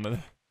some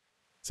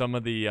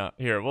of the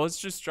here, well, let's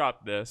just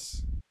drop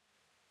this.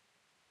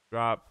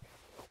 Drop.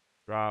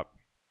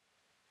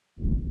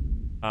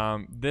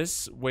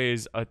 This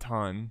weighs a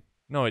ton.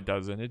 No, it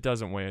doesn't. It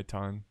doesn't weigh a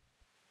ton.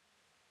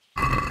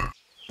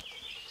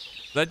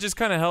 That just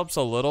kind of helps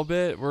a little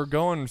bit. We're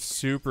going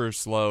super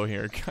slow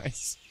here,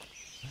 guys.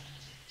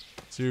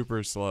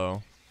 Super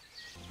slow.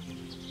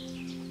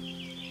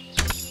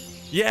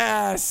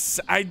 Yes!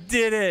 I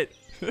did it!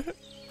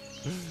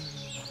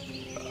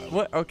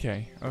 What?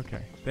 Okay.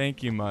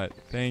 Thank you, Mutt.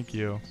 Thank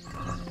you.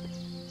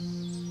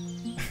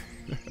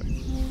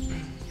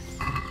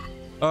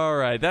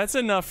 Alright, that's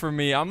enough for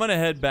me. I'm gonna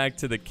head back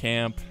to the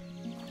camp.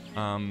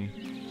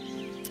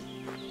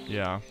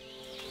 Yeah.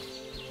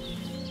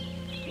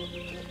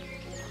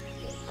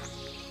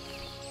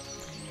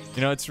 You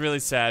know, it's really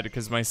sad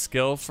because my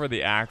skill for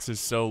the axe is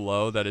so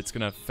low that it's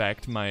gonna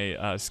affect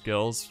my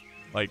skills,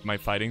 like my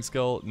fighting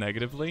skill,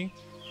 negatively.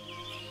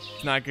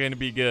 It's not gonna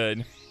be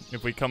good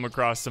if we come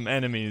across some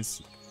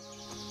enemies.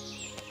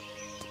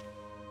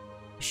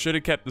 Should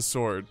have kept the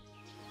sword.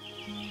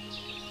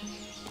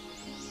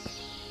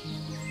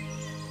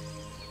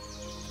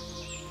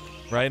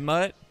 Right,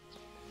 Mutt?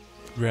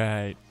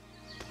 Right.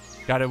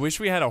 God, I wish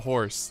we had a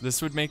horse.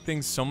 This would make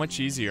things so much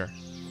easier.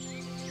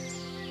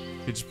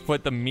 You just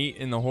put the meat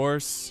in the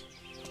horse.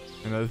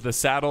 And the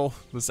saddle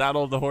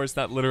of the horse,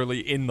 not literally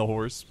in the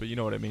horse, but you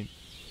know what I mean.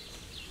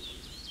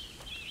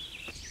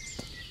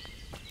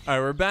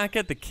 Alright, we're back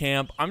at the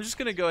camp. I'm just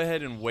gonna go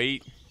ahead and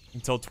wait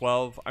until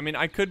 12. I mean,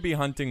 I could be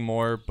hunting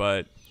more,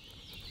 but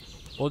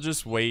we'll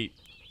just wait.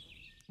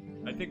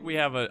 I think we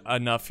have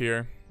enough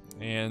here.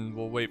 And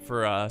we'll wait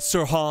for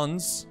Sir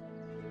Hans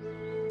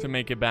to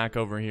make it back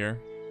over here.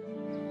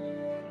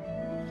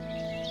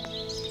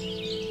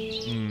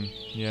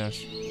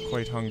 Yes,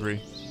 quite hungry.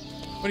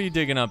 What are you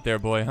digging up there,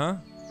 boy, huh?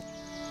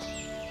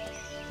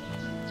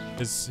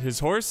 His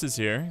horse is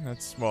here.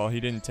 That's, well, he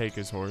didn't take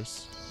his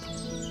horse.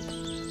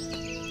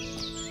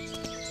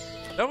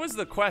 That was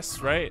the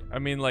quest, right? I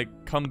mean,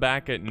 like, come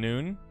back at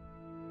noon.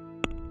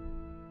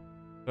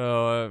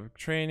 So,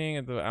 training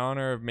at the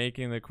honor of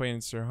making the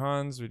acquaintance Sir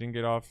Hans. We didn't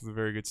get off with a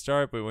very good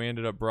start, but we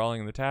ended up brawling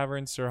in the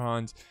tavern. Sir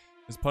Hans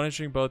is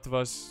punishing both of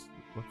us.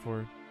 Look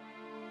forward.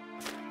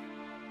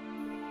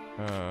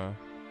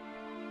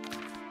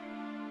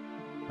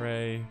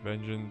 Pray,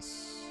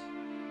 vengeance,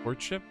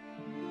 courtship?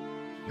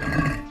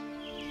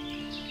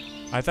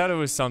 I thought it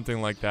was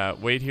something like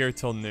that. Wait here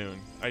till noon.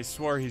 I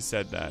swore he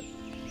said that.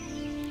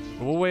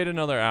 But we'll wait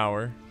another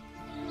hour.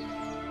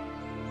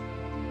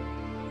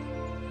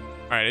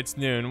 right, it's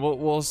noon.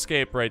 We'll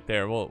escape right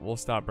there. We'll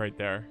stop right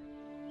there.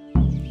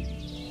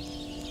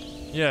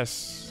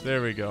 Yes,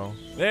 there we go.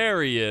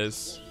 There he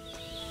is.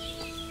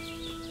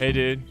 Hey,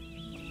 dude.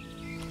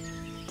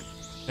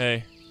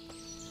 Hey.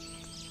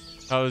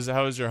 How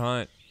was your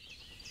hunt?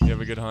 You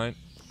have a good hunt?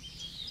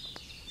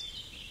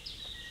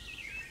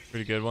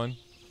 Pretty good one?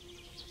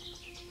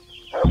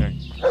 Okay.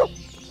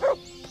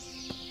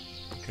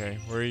 Okay,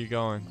 where are you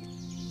going?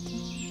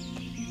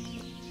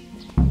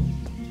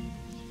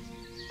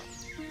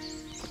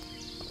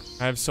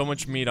 I have so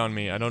much meat on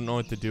me. I don't know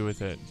what to do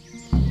with it.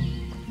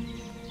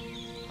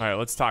 Alright,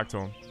 let's talk to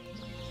him.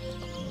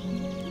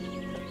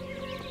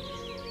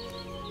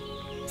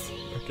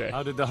 Okay.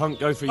 How did the hunt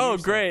go for you? Oh,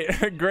 sir?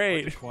 great.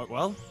 Great. Quite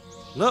well.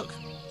 Look.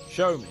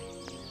 Show me.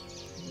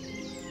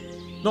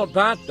 Not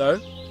bad, though.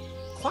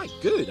 Quite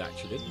good,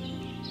 actually.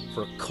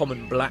 For a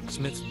common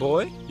blacksmith's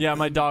boy. Yeah,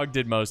 my dog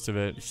did most of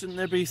it. Shouldn't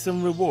there be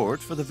some reward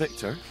for the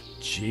victor?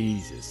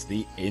 Jesus,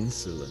 the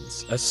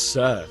insolence. A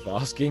serf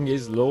asking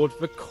his lord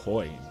for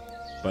coin.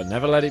 But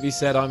never let it be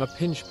said I'm a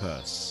pinch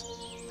purse.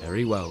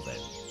 Very well, then.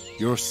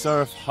 Your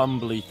serf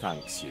humbly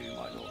thanks you,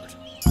 my lord.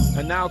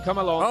 And now come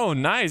along. Oh,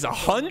 nice.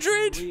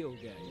 100? Real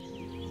game.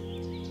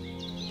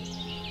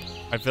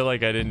 I feel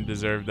like I didn't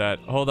deserve that.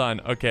 Hold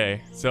on.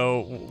 Okay.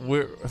 So,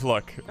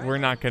 we're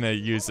not going to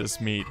use this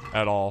meat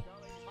at all.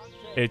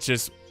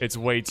 It's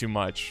way too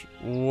much.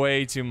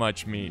 Way too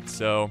much meat.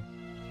 So,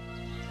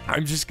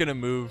 I'm just going to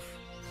move.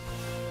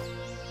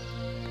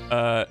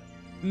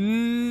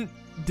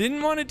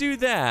 Didn't want to do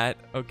that.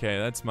 Okay,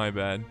 that's my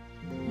bad.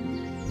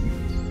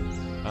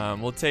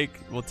 We'll take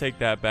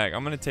that back.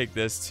 I'm going to take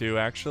this too,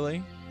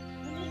 actually.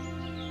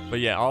 But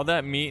yeah, all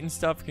that meat and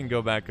stuff can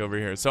go back over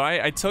here. So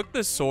I took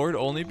the sword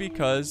only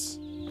because...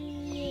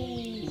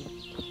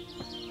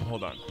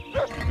 Hold on.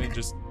 Let me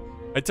just...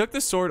 I took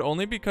the sword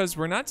only because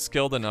we're not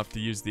skilled enough to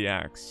use the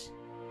axe.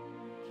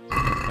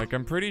 Like,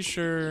 I'm pretty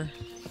sure...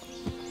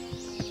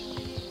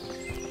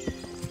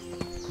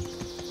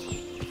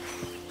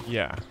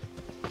 Yeah.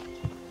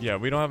 Yeah,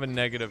 we don't have a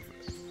negative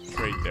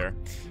trait there.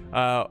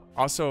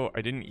 Also,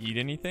 I didn't eat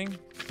anything,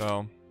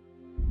 so...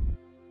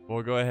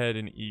 We'll go ahead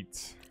and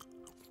eat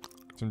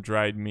some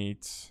dried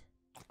meat.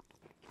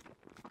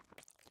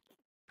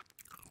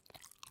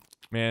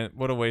 Man,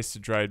 what a waste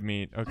of dried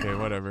meat. Okay,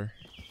 whatever.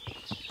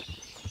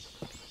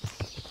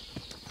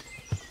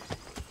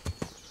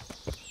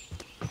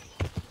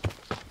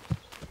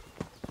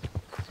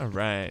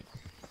 Alright.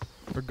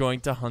 We're going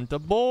to hunt a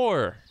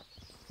boar.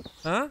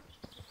 Huh?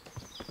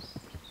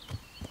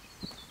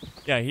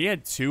 Yeah, he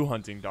had 2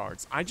 hunting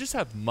dogs. I just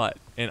have Mutt,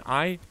 and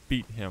I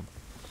beat him.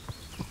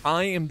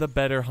 I am the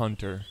better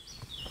hunter.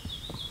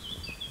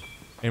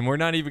 And we're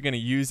not even going to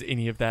use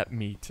any of that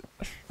meat.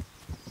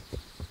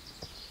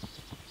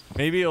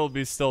 Maybe it'll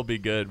still be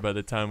good by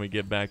the time we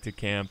get back to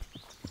camp.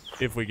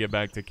 If we get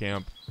back to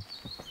camp.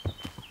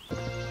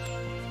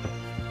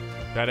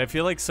 God, I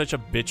feel like such a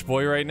bitch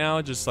boy right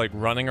now, just like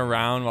running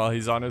around while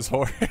he's on his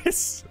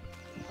horse.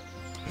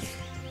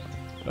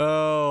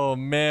 Oh,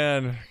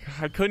 man.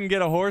 I couldn't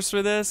get a horse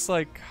for this?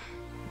 Like,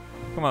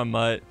 come on,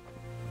 Mutt.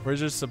 We're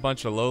just a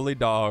bunch of lowly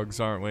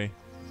dogs, aren't we?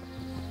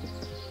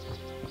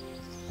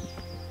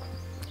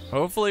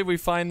 Hopefully we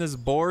find this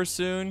boar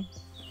soon.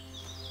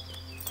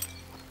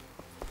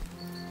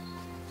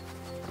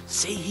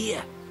 See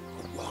here,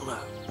 a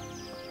wallow.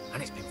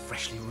 And it's been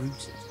freshly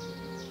rooted.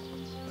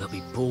 There'll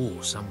be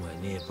boar somewhere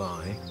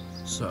nearby.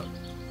 So,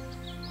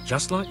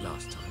 just like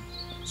last time,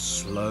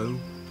 slow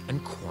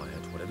and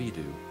quiet, whatever you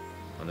do.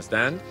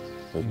 Understand?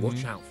 Or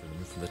watch out for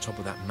them from the top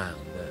of that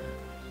mound there.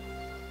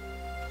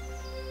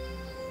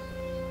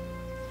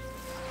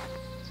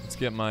 Let's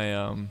get my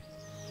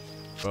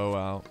bow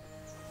out.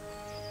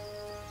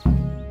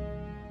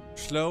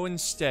 Slow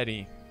and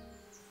steady.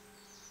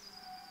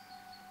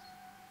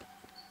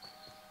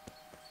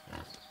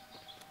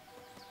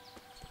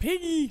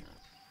 Piggy!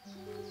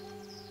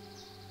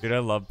 Dude, I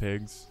love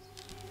pigs.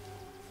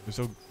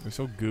 They're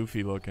so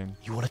goofy looking.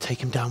 You want to take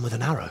him down with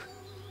an arrow?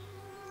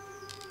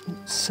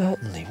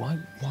 Certainly.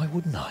 Why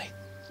wouldn't I?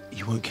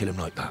 You won't kill him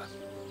like that.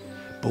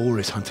 Boar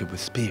is hunted with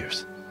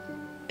spears.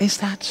 Is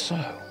that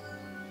so?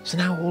 So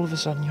now all of a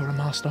sudden you're a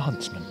master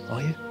huntsman,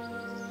 are you?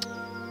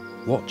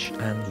 Watch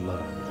and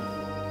learn.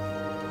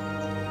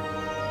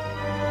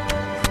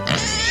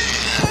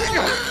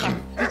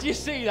 Did you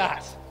see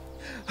that?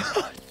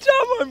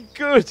 Damn, I'm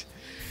good.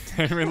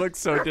 We look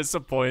so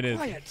disappointed.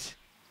 Quiet.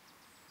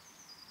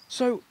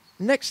 So,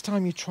 next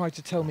time you try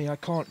to tell me I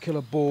can't kill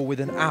a boar with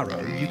an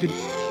arrow, you can...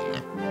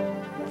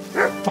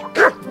 Fuck!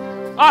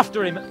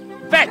 After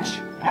him! Fetch!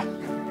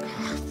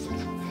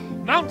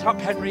 Mount up,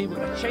 Henry. We're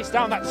gonna chase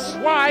down that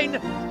swine!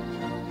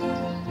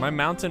 Am I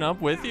mounting up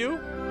with you?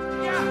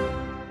 Yeah!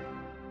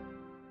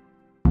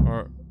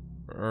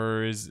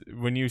 Or is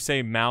when you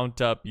say mount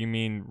up, you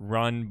mean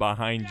run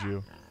behind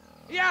you?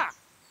 Yeah!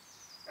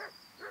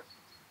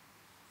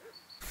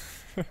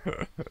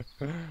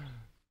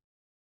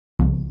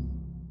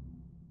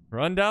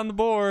 Run down the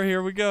boar,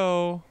 here we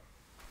go.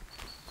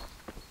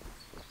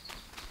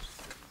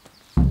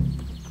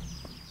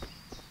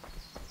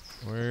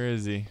 Where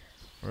is he?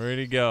 Where'd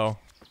he go?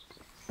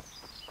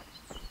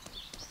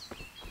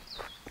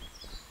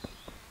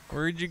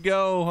 Where'd you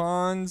go,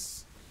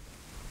 Hans?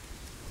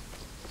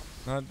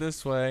 Not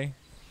this way.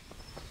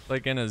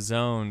 Like in a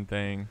zone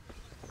thing.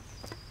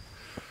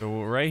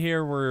 So right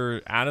here,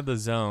 we're out of the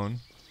zone.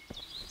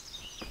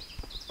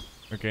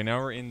 Okay, now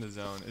we're in the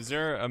zone. Is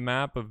there a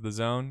map of the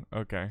zone?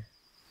 Okay.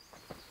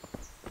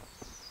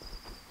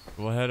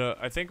 We'll head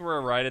I think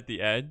we're right at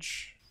the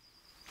edge.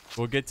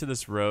 We'll get to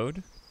this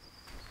road.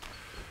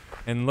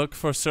 And look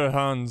for Sir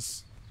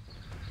Hans.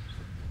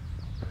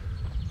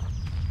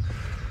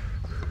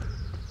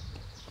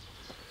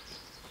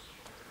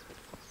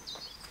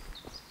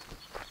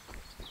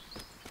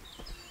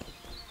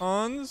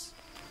 Hans?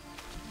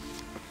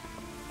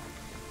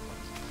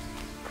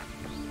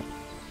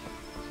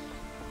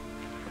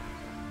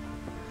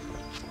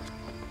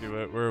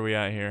 Where are we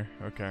at here?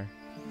 Okay.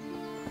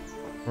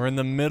 We're in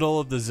the middle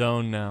of the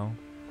zone now.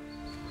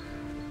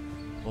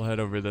 We'll head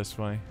over this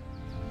way.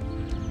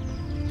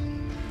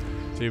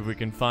 See if we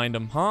can find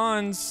him.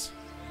 Hans!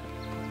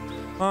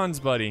 Hans,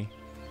 buddy.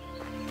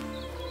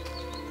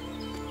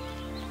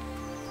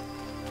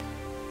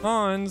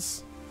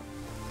 Hans!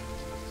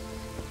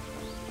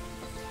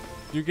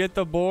 You get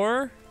the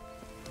boar?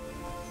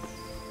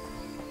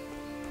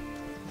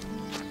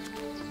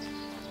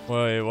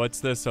 Wait,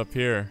 what's this up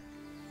here?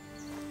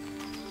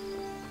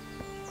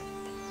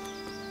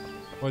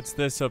 What's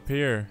this up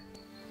here?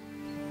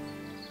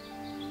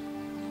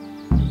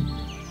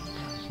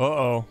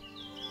 Uh-oh.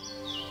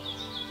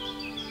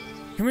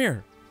 Come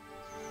here.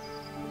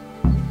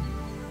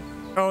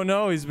 Oh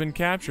no, he's been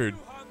captured.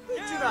 It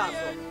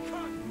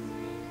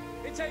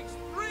takes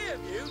 3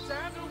 of you to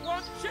handle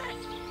 1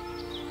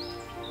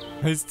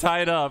 check. He's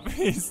tied up.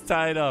 He's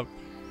tied up.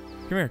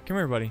 Come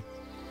here, buddy.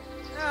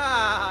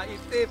 Oh,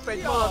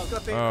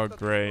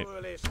 great.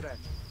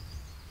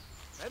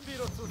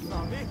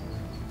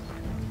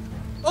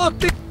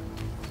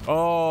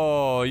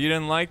 Oh, you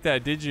didn't like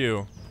that, did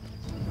you?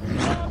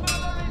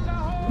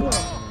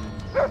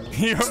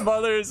 Your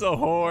mother is a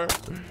whore.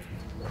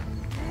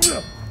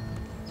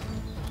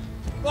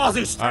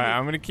 Alright,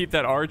 I'm gonna keep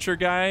that archer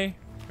guy.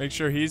 Make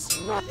sure he's...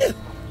 Come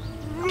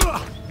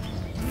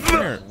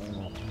here.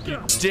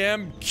 You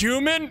damn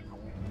human!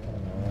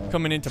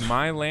 Coming into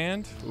my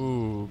land?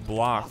 Ooh,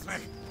 blocked.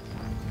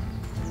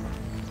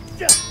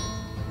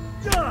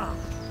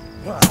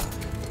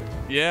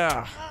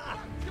 Yeah.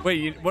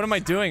 Wait, what am I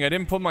doing? I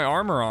didn't put my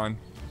armor on.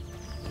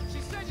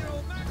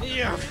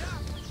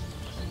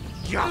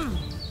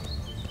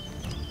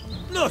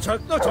 No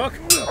talk, no talk.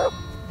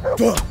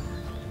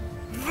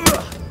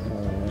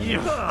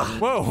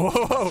 Whoa, whoa,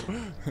 whoa.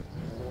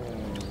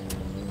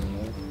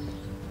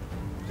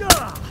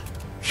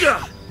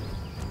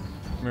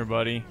 Come here,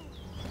 buddy.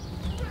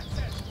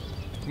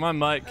 Come on,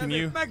 Mutt. Can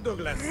you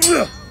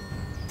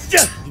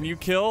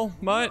kill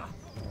Mutt?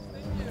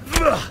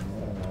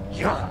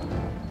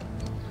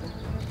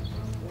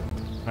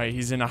 Alright,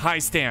 he's in a high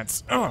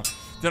stance.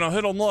 Then I'll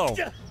hit him low.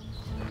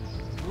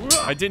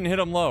 I didn't hit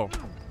him low.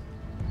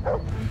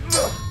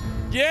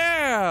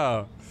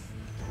 Yeah!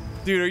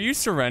 Dude, are you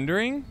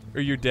surrendering?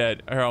 Or you're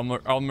dead? Or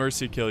I'll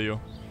mercy kill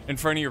you. In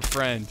front of your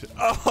friend.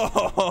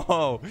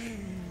 Oh!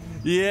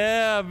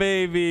 Yeah,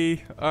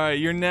 baby. Alright,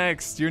 you're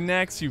next. You're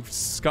next, you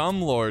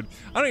scum lord.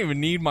 I don't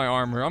even need my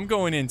armor. I'm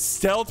going in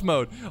stealth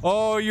mode.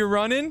 Oh, you're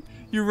running?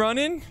 You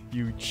running?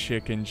 You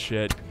chicken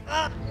shit.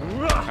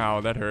 Ow,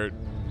 that hurt.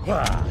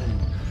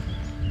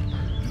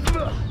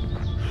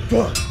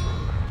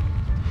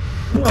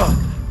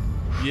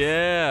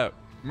 Yeah.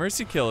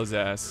 Mercy kill his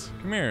ass.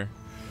 Come here.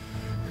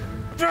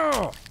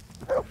 I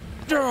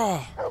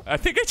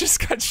think I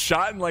just got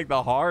shot in like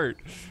the heart.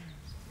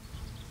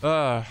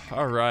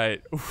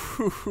 Alright.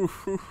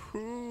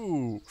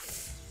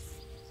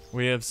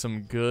 We have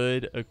some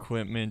good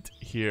equipment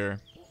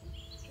here.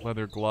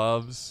 Leather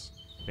gloves,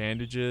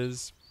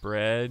 bandages,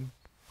 bread.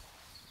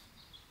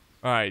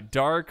 Alright,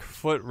 dark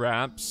foot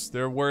wraps.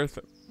 They're worth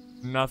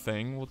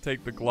nothing. We'll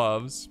take the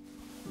gloves.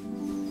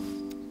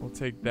 We'll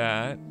take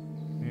that.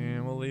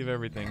 And we'll leave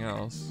everything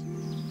else.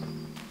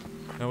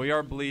 Now we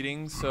are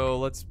bleeding, so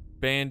let's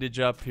bandage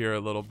up here a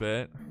little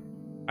bit.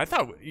 I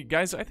thought, you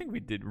guys, I think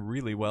we did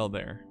really well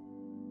there.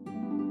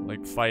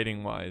 Like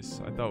fighting wise.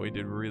 I thought we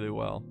did really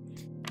well.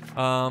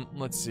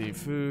 Let's see,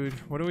 food.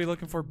 What are we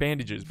looking for?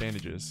 Bandages,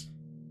 bandages.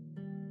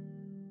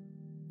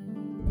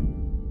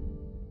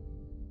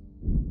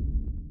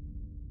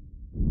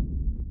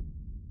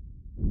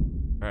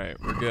 Alright,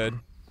 we're good.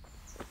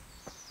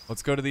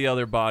 Let's go to the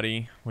other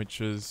body,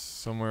 which is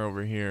somewhere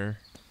over here.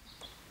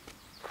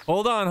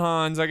 Hold on,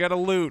 Hans. I gotta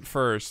loot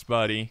first,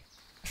 buddy.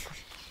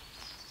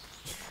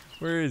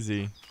 Where is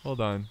he? Hold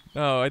on.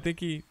 Oh, I think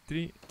did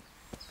he?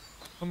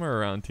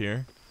 Somewhere around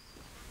here.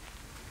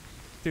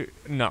 Dude,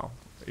 no.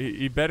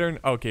 He better,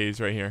 okay,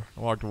 he's right here. I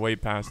walked way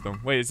past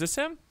him. Wait, is this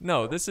him?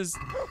 No, this is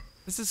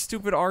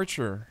stupid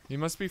archer. He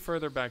must be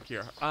further back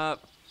here. Can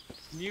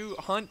you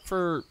hunt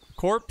for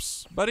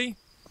corpse, buddy?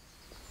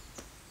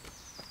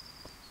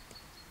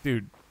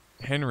 Dude,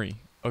 Henry,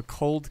 a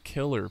cold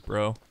killer,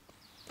 bro.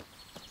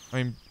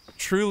 I'm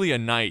truly a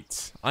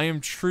knight. I am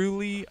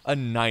truly a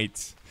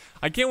knight.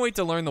 I can't wait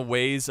to learn the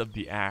ways of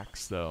the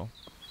axe, though.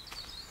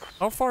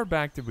 How far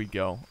back did we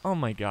go? Oh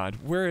my god,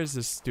 where is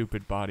this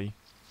stupid body?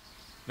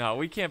 No,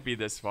 we can't be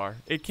this far.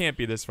 It can't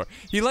be this far.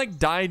 He, like,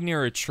 died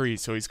near a tree,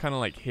 so he's kind of,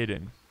 like,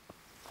 hidden.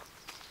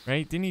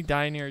 Right? Didn't he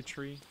die near a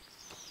tree?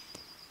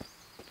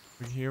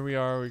 Here we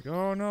are.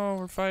 Oh no,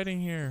 we're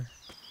fighting here.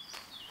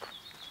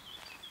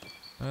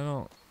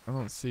 I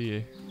don't see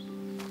you.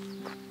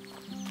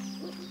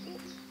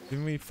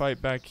 Didn't we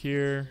fight back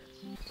here?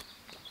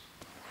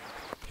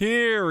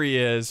 Here he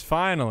is,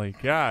 finally.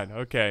 God,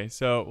 okay.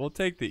 So we'll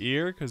take the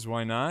ear, because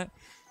why not?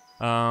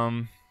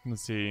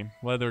 Let's see.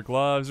 Leather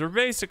gloves. We're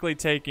basically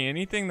taking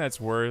anything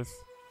that's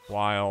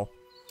worthwhile.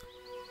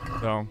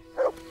 So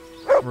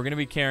we're gonna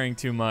be carrying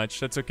too much.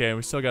 That's okay.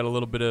 We still got a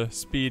little bit of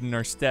speed in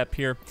our step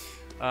here.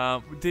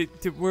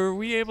 Were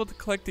we able to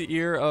collect the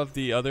ear of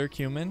the other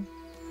cumin?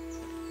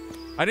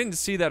 I didn't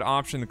see that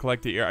option to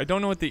collect the ear. I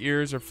don't know what the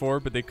ears are for,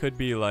 but they could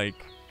be like,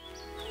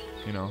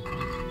 you know.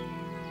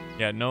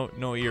 Yeah,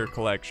 no ear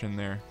collection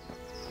there.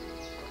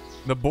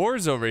 The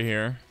boar's over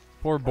here.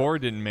 Poor boar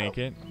didn't make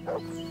it.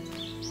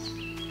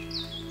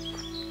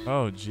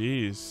 Oh,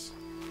 jeez.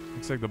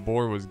 Looks like the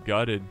boar was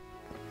gutted.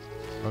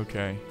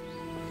 Okay.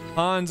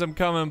 Hans, I'm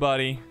coming,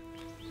 buddy.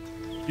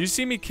 You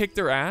see me kick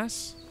their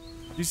ass?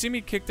 You see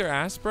me kick their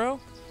ass, bro?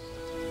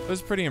 That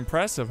was pretty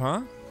impressive,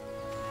 huh?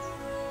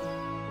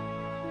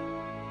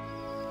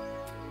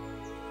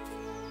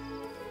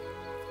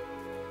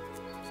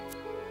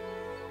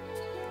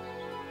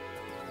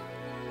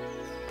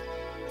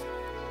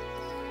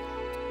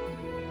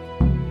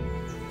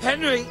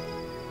 Henry!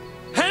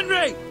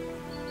 Henry!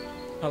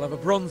 I'll have a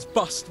bronze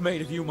bust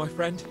made of you, my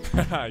friend.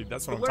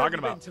 That's what I'm talking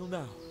about. Till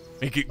now?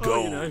 Make it go.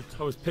 Oh, you know,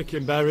 I was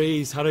picking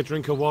berries, had a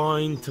drink of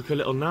wine, took a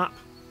little nap.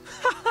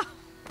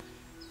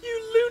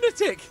 You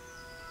lunatic!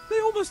 They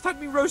almost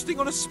had me roasting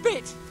on a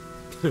spit.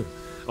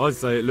 I'd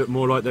say it looked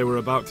more like they were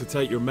about to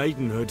take your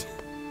maidenhood.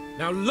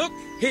 Now look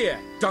here,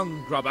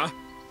 dung grubber.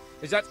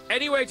 Is that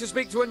any way to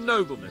speak to a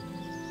nobleman?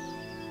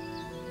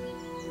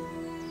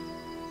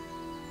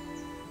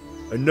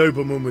 A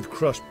nobleman with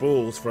crushed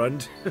balls,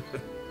 friend.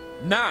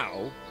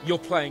 Now you're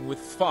playing with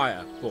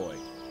fire, boy.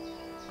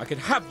 I could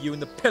have you in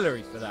the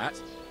pillory for that.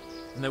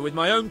 And then with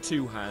my own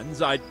two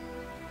hands, I'd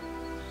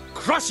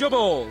crush your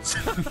balls.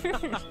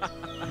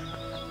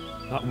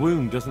 That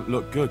wound doesn't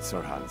look good,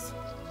 Sir Hans.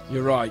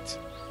 You're right.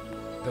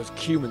 Those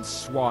cumin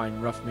swine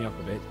roughed me up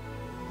a bit.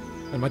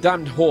 And my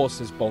damned horse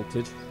has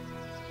bolted.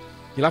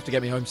 You'll have to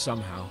get me home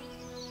somehow.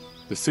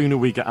 The sooner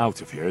we get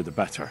out of here, the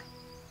better.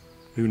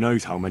 Who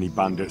knows how many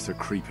bandits are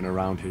creeping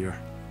around here.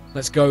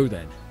 Let's go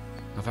then.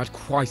 I've had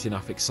quite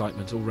enough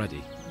excitement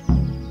already.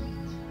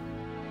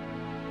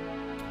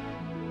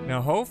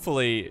 Now,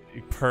 hopefully,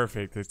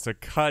 perfect. It's a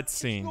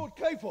cutscene. Lord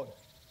Capon!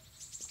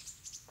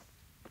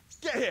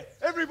 Get here,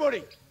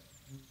 everybody!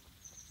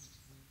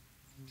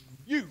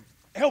 You,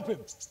 help him!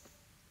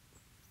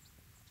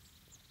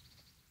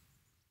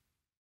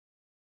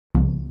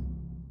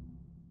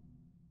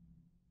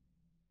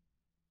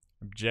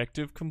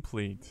 Objective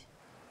complete.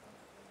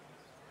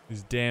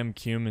 These damn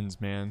cumins,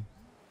 man.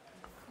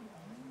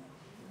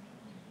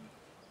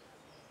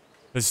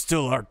 It's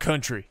still our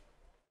country.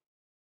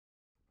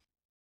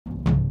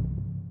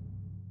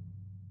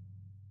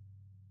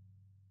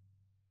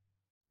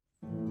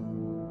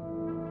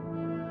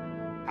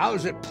 How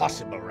is it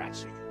possible,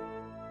 Ratsy?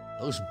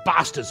 Those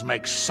bastards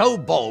make so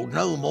bold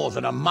no more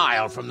than a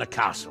mile from the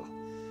castle.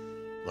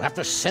 We'll have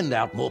to send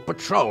out more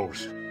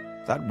patrols.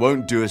 That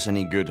won't do us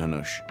any good,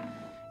 Hanush.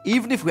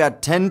 Even if we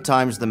had 10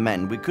 times the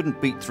men, we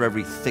couldn't beat through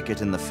every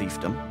thicket in the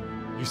fiefdom.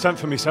 You sent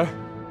for me, sir?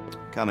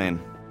 Come in.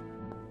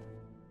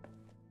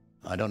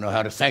 I don't know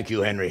how to thank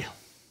you, Henry.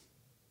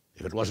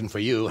 If it wasn't for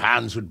you,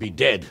 Hans would be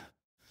dead.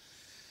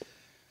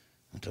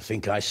 And to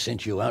think I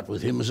sent you out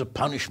with him as a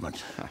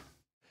punishment.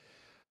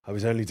 I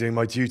was only doing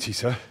my duty,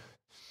 sir.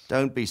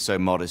 Don't be so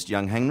modest,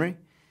 young Henry.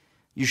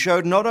 You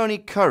showed not only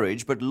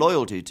courage, but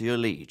loyalty to your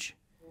liege.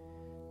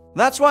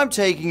 That's why I'm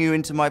taking you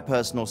into my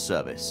personal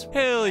service.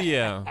 Hell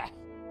yeah.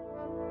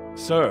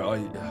 Sir,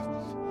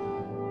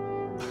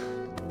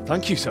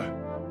 thank you, sir.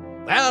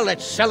 Well,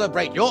 let's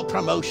celebrate your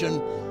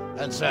promotion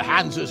and Sir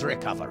Hans's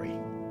recovery.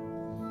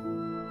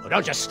 Well,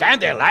 don't just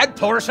stand there, lad.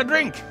 Pour us a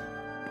drink.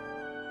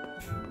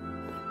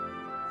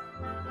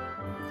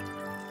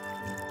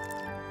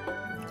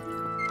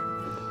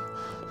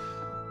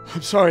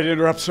 I'm sorry to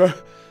interrupt, sir,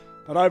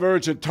 but I've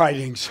urgent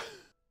tidings.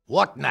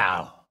 What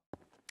now?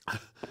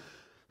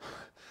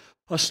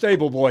 A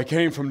stable boy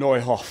came from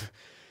Neuhof.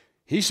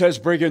 He says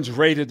brigands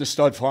raided the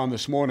stud farm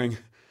this morning.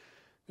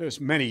 There's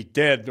many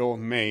dead or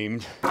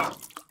maimed.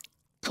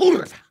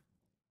 Kurva!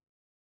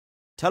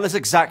 Tell us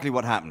exactly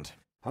what happened.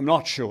 I'm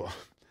not sure.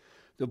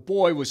 The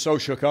boy was so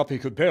shook up he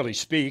could barely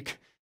speak.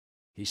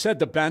 He said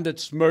the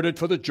bandits murdered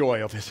for the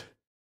joy of it.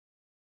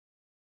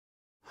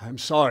 I'm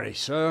sorry,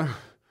 sir.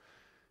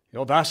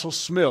 Your vassal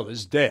Smill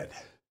is dead.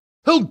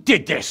 Who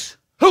did this?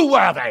 Who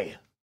were they?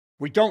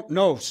 We don't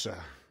know, sir.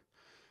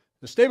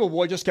 The stable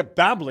boy just kept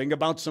babbling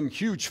about some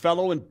huge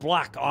fellow in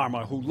black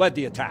armor who led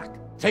the attack.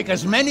 Take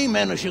as many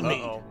men as you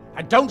need,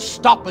 and don't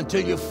stop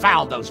until you've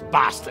found those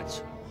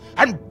bastards.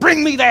 And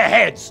bring me their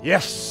heads!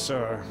 Yes,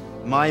 sir.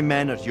 My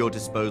men at your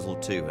disposal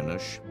too,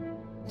 Hanush.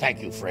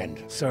 Thank you,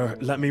 friend. Sir,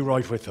 let me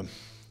ride with them.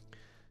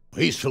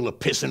 He's full of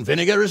piss and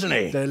vinegar, isn't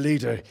he? Their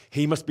leader,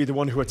 he must be the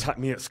one who attacked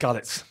me at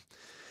Skalitz.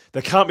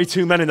 There can't be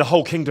 2 men in the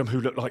whole kingdom who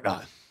look like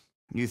that.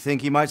 You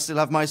think he might still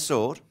have my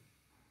sword?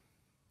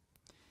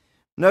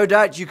 No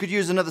doubt you could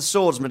use another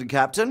swordsman,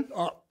 Captain.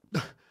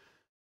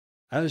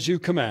 As you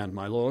command,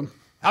 my lord.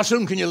 How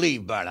soon can you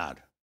leave,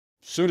 Bernard?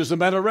 Soon as the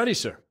men are ready,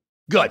 sir.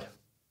 Good.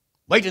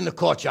 Wait in the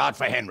courtyard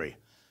for Henry.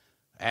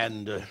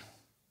 And,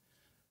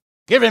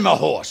 give him a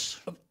horse.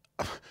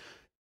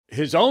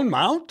 His own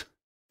mount?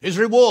 His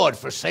reward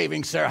for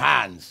saving Sir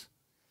Hans.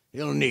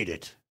 He'll need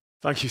it.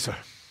 Thank you, sir.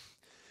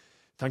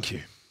 Thank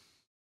you.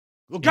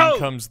 We'll go. In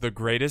comes the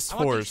greatest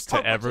horse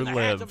to ever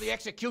live. Of the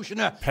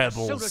executioner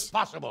Pebbles. As soon as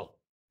possible.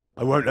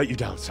 I won't let you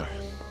down, sir.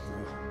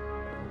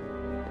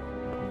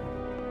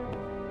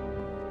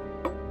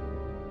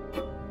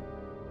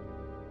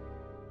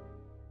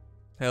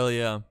 Hell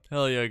yeah,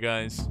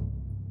 guys.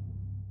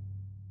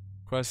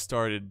 Quest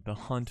started. The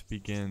hunt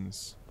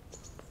begins.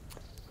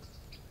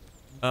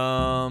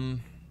 Go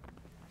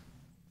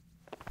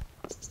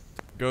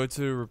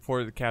to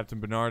report to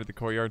Captain Bernard at the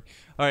courtyard.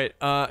 Alright,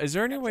 is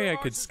there any way I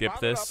could skip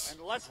this?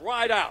 And let's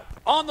ride out.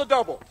 On the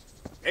double.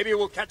 Maybe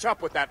we'll catch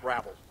up with that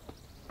rabble.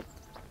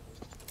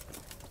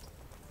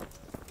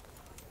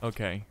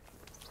 Okay.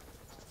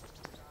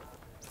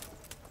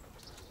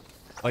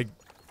 Like,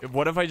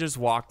 what if I just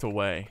walked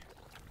away?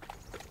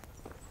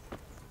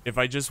 If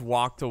I just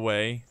walked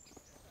away,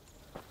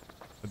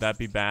 would that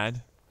be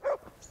bad?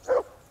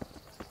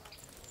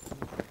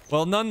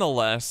 Well,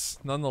 nonetheless,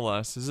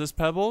 is this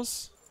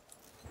Pebbles?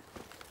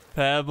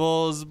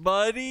 Pebbles,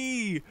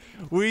 buddy!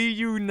 We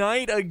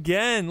unite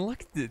again!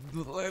 Look at it,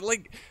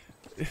 like,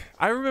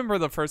 I remember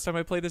the first time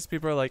I played this,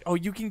 people are like, oh,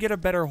 you can get a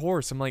better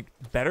horse. I'm like,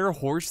 better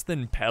horse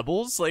than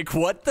Pebbles? Like,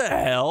 what the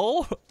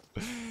hell?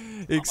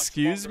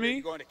 Excuse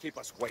me? Going to keep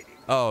us waiting.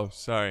 Oh,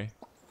 sorry.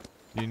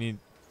 You need...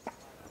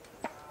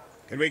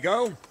 Can we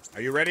go?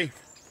 Are you ready?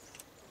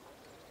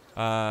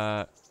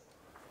 Not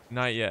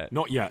yet.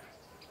 Not yet.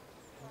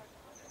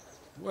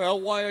 Well,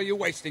 why are you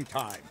wasting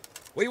time?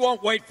 We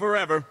won't wait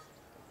forever.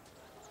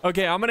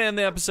 Okay, I'm gonna end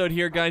the episode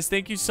here, guys.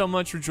 Thank you so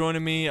much for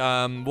joining me.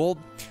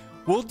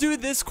 We'll do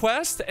this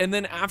quest, and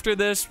then after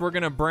this, we're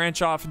gonna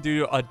branch off and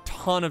do a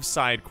ton of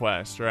side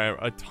quests, right?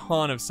 A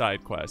ton of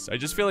side quests. I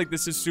just feel like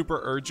this is super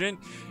urgent,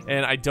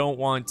 and I don't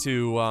want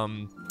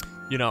to,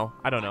 you know,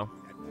 I don't know.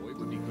 That boy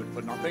would be good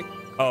for nothing.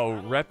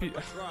 Oh,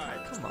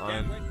 come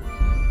on.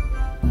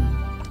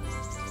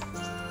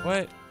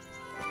 What?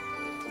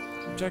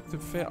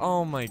 Objective fail.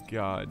 Oh my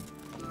god.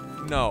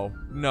 No.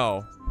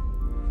 No.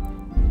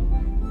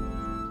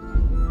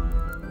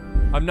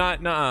 I'm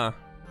not.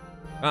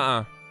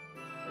 Nuh-uh.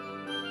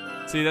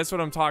 See, that's what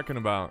I'm talking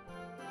about.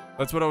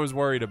 That's what I was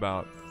worried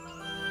about.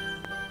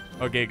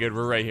 Okay, good.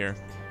 We're right here.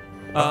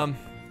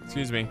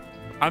 Excuse me.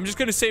 I'm just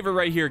gonna save it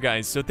right here,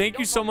 guys. So thank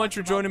you so much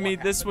for joining me.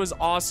 This was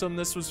awesome.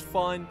 This was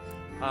fun.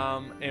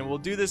 And we'll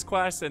do this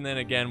quest, and then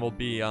again we'll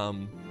be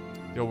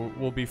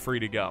we'll be free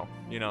to go.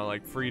 You know,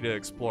 like free to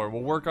explore.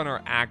 We'll work on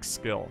our axe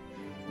skill.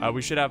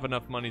 We should have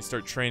enough money to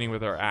start training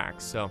with our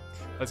axe. So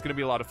that's gonna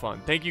be a lot of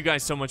fun. Thank you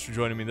guys so much for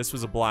joining me. This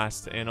was a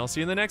blast, and I'll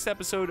see you in the next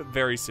episode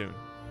very soon.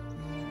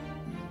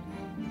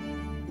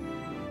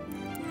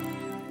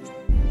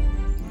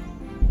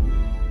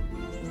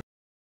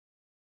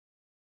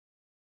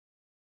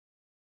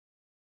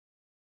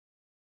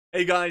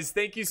 Hey guys,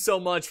 thank you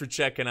so much for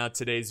checking out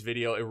today's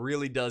video. It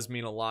really does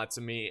mean a lot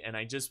to me, and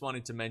I just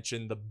wanted to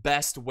mention the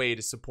best way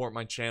to support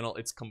my channel.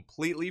 It's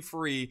completely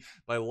free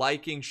by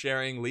liking,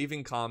 sharing,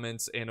 leaving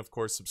comments, and of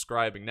course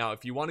subscribing. Now,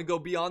 if you want to go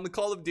beyond the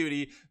Call of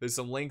Duty, there's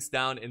some links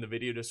down in the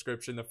video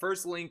description. The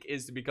first link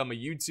is to become a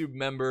YouTube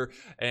member,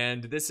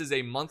 and this is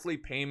a monthly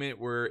payment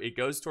where it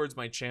goes towards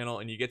my channel,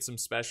 and you get some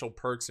special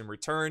perks in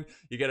return.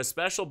 You get a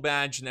special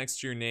badge next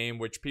to your name,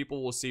 which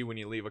people will see when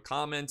you leave a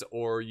comment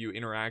or you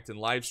interact in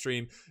live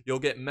stream. You'll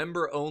get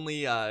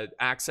member-only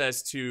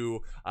access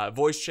to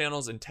voice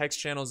channels and text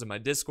channels in my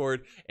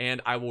Discord,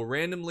 and I will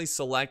randomly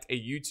select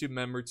a YouTube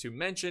member to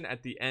mention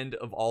at the end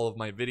of all of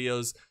my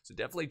videos, so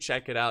definitely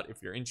check it out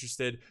if you're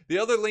interested. The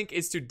other link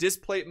is to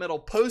Displate Metal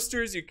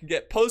posters. You can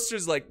get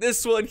posters like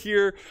this one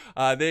here.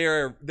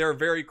 They're a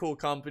very cool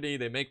company.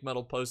 They make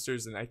metal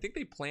posters, and I think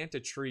they plant a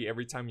tree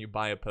every time you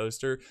buy a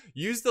poster.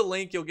 Use the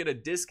link. You'll get a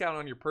discount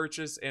on your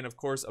purchase, and of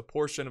course, a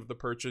portion of the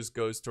purchase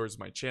goes towards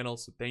my channel,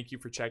 so thank you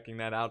for checking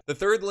that out. The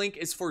third third link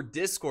is for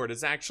Discord.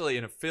 It's actually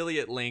an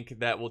affiliate link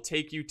that will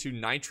take you to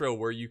Nitro,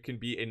 where you can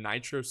be a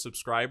Nitro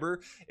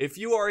subscriber. If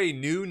you are a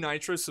new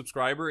Nitro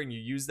subscriber and you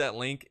use that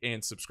link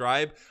and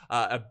subscribe,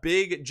 a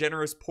big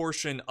generous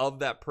portion of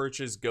that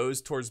purchase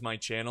goes towards my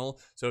channel.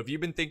 So if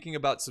you've been thinking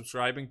about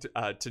subscribing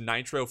to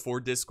Nitro for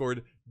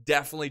Discord,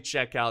 definitely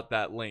check out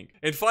that link.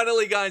 And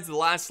finally, guys, the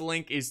last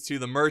link is to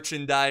the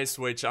merchandise,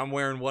 which I'm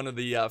wearing one of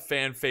the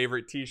fan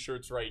favorite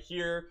t-shirts right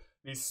here,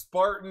 the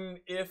Spartan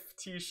If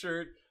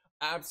t-shirt.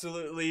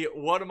 Absolutely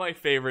one of my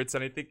favorites,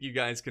 and I think you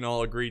guys can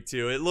all agree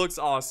to. It looks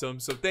awesome.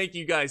 So thank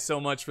you guys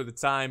so much for the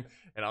time,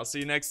 and I'll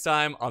see you next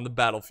time on the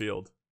battlefield.